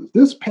 sisters and brothers.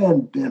 This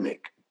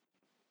pandemic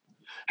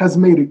has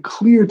made it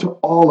clear to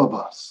all of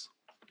us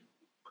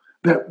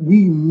that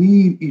we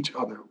need each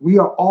other. We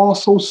are all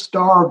so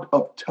starved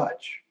of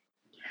touch.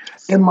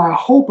 And my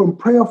hope and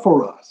prayer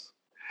for us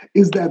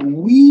is that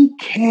we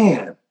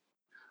can,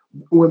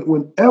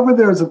 whenever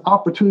there's an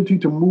opportunity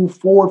to move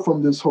forward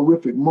from this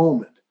horrific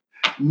moment,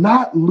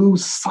 not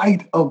lose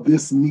sight of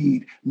this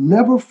need.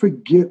 Never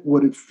forget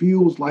what it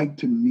feels like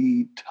to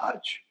need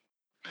touch.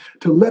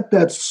 To let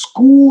that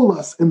school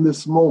us in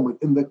this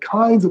moment, in the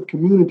kinds of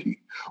community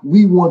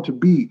we want to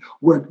be,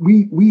 where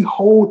we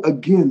hold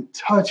again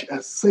touch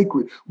as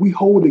sacred. We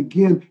hold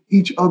again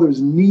each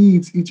other's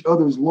needs, each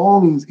other's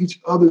longings,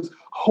 each other's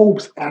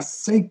hopes as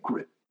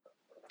sacred.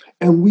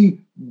 And we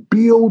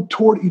build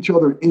toward each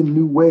other in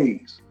new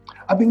ways.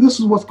 I think this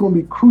is what's going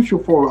to be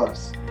crucial for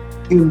us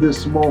in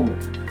this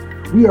moment.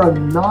 We are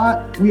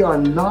not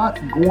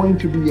going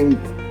to be able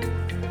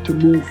to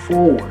move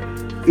forward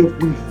if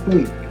we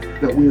think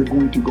that we are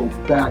going to go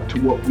back to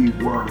what we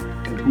were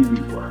and who we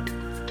were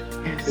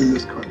in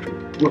this country.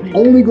 We're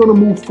only going to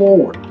move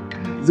forward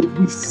if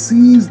we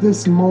seize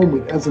this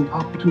moment as an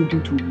opportunity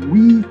to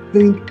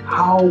rethink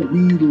how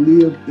we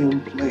live in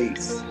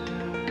place.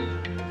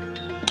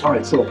 All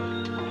right, so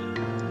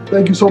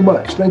thank you so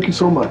much. Thank you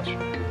so much.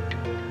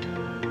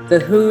 The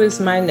Who is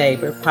My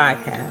Neighbor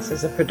podcast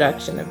is a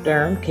production of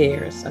Durham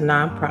Cares, a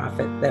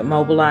nonprofit that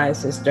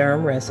mobilizes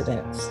Durham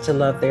residents to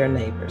love their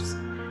neighbors.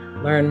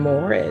 Learn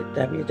more at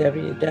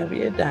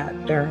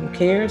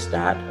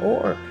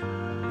www.durhamcares.org.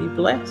 Be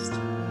blessed.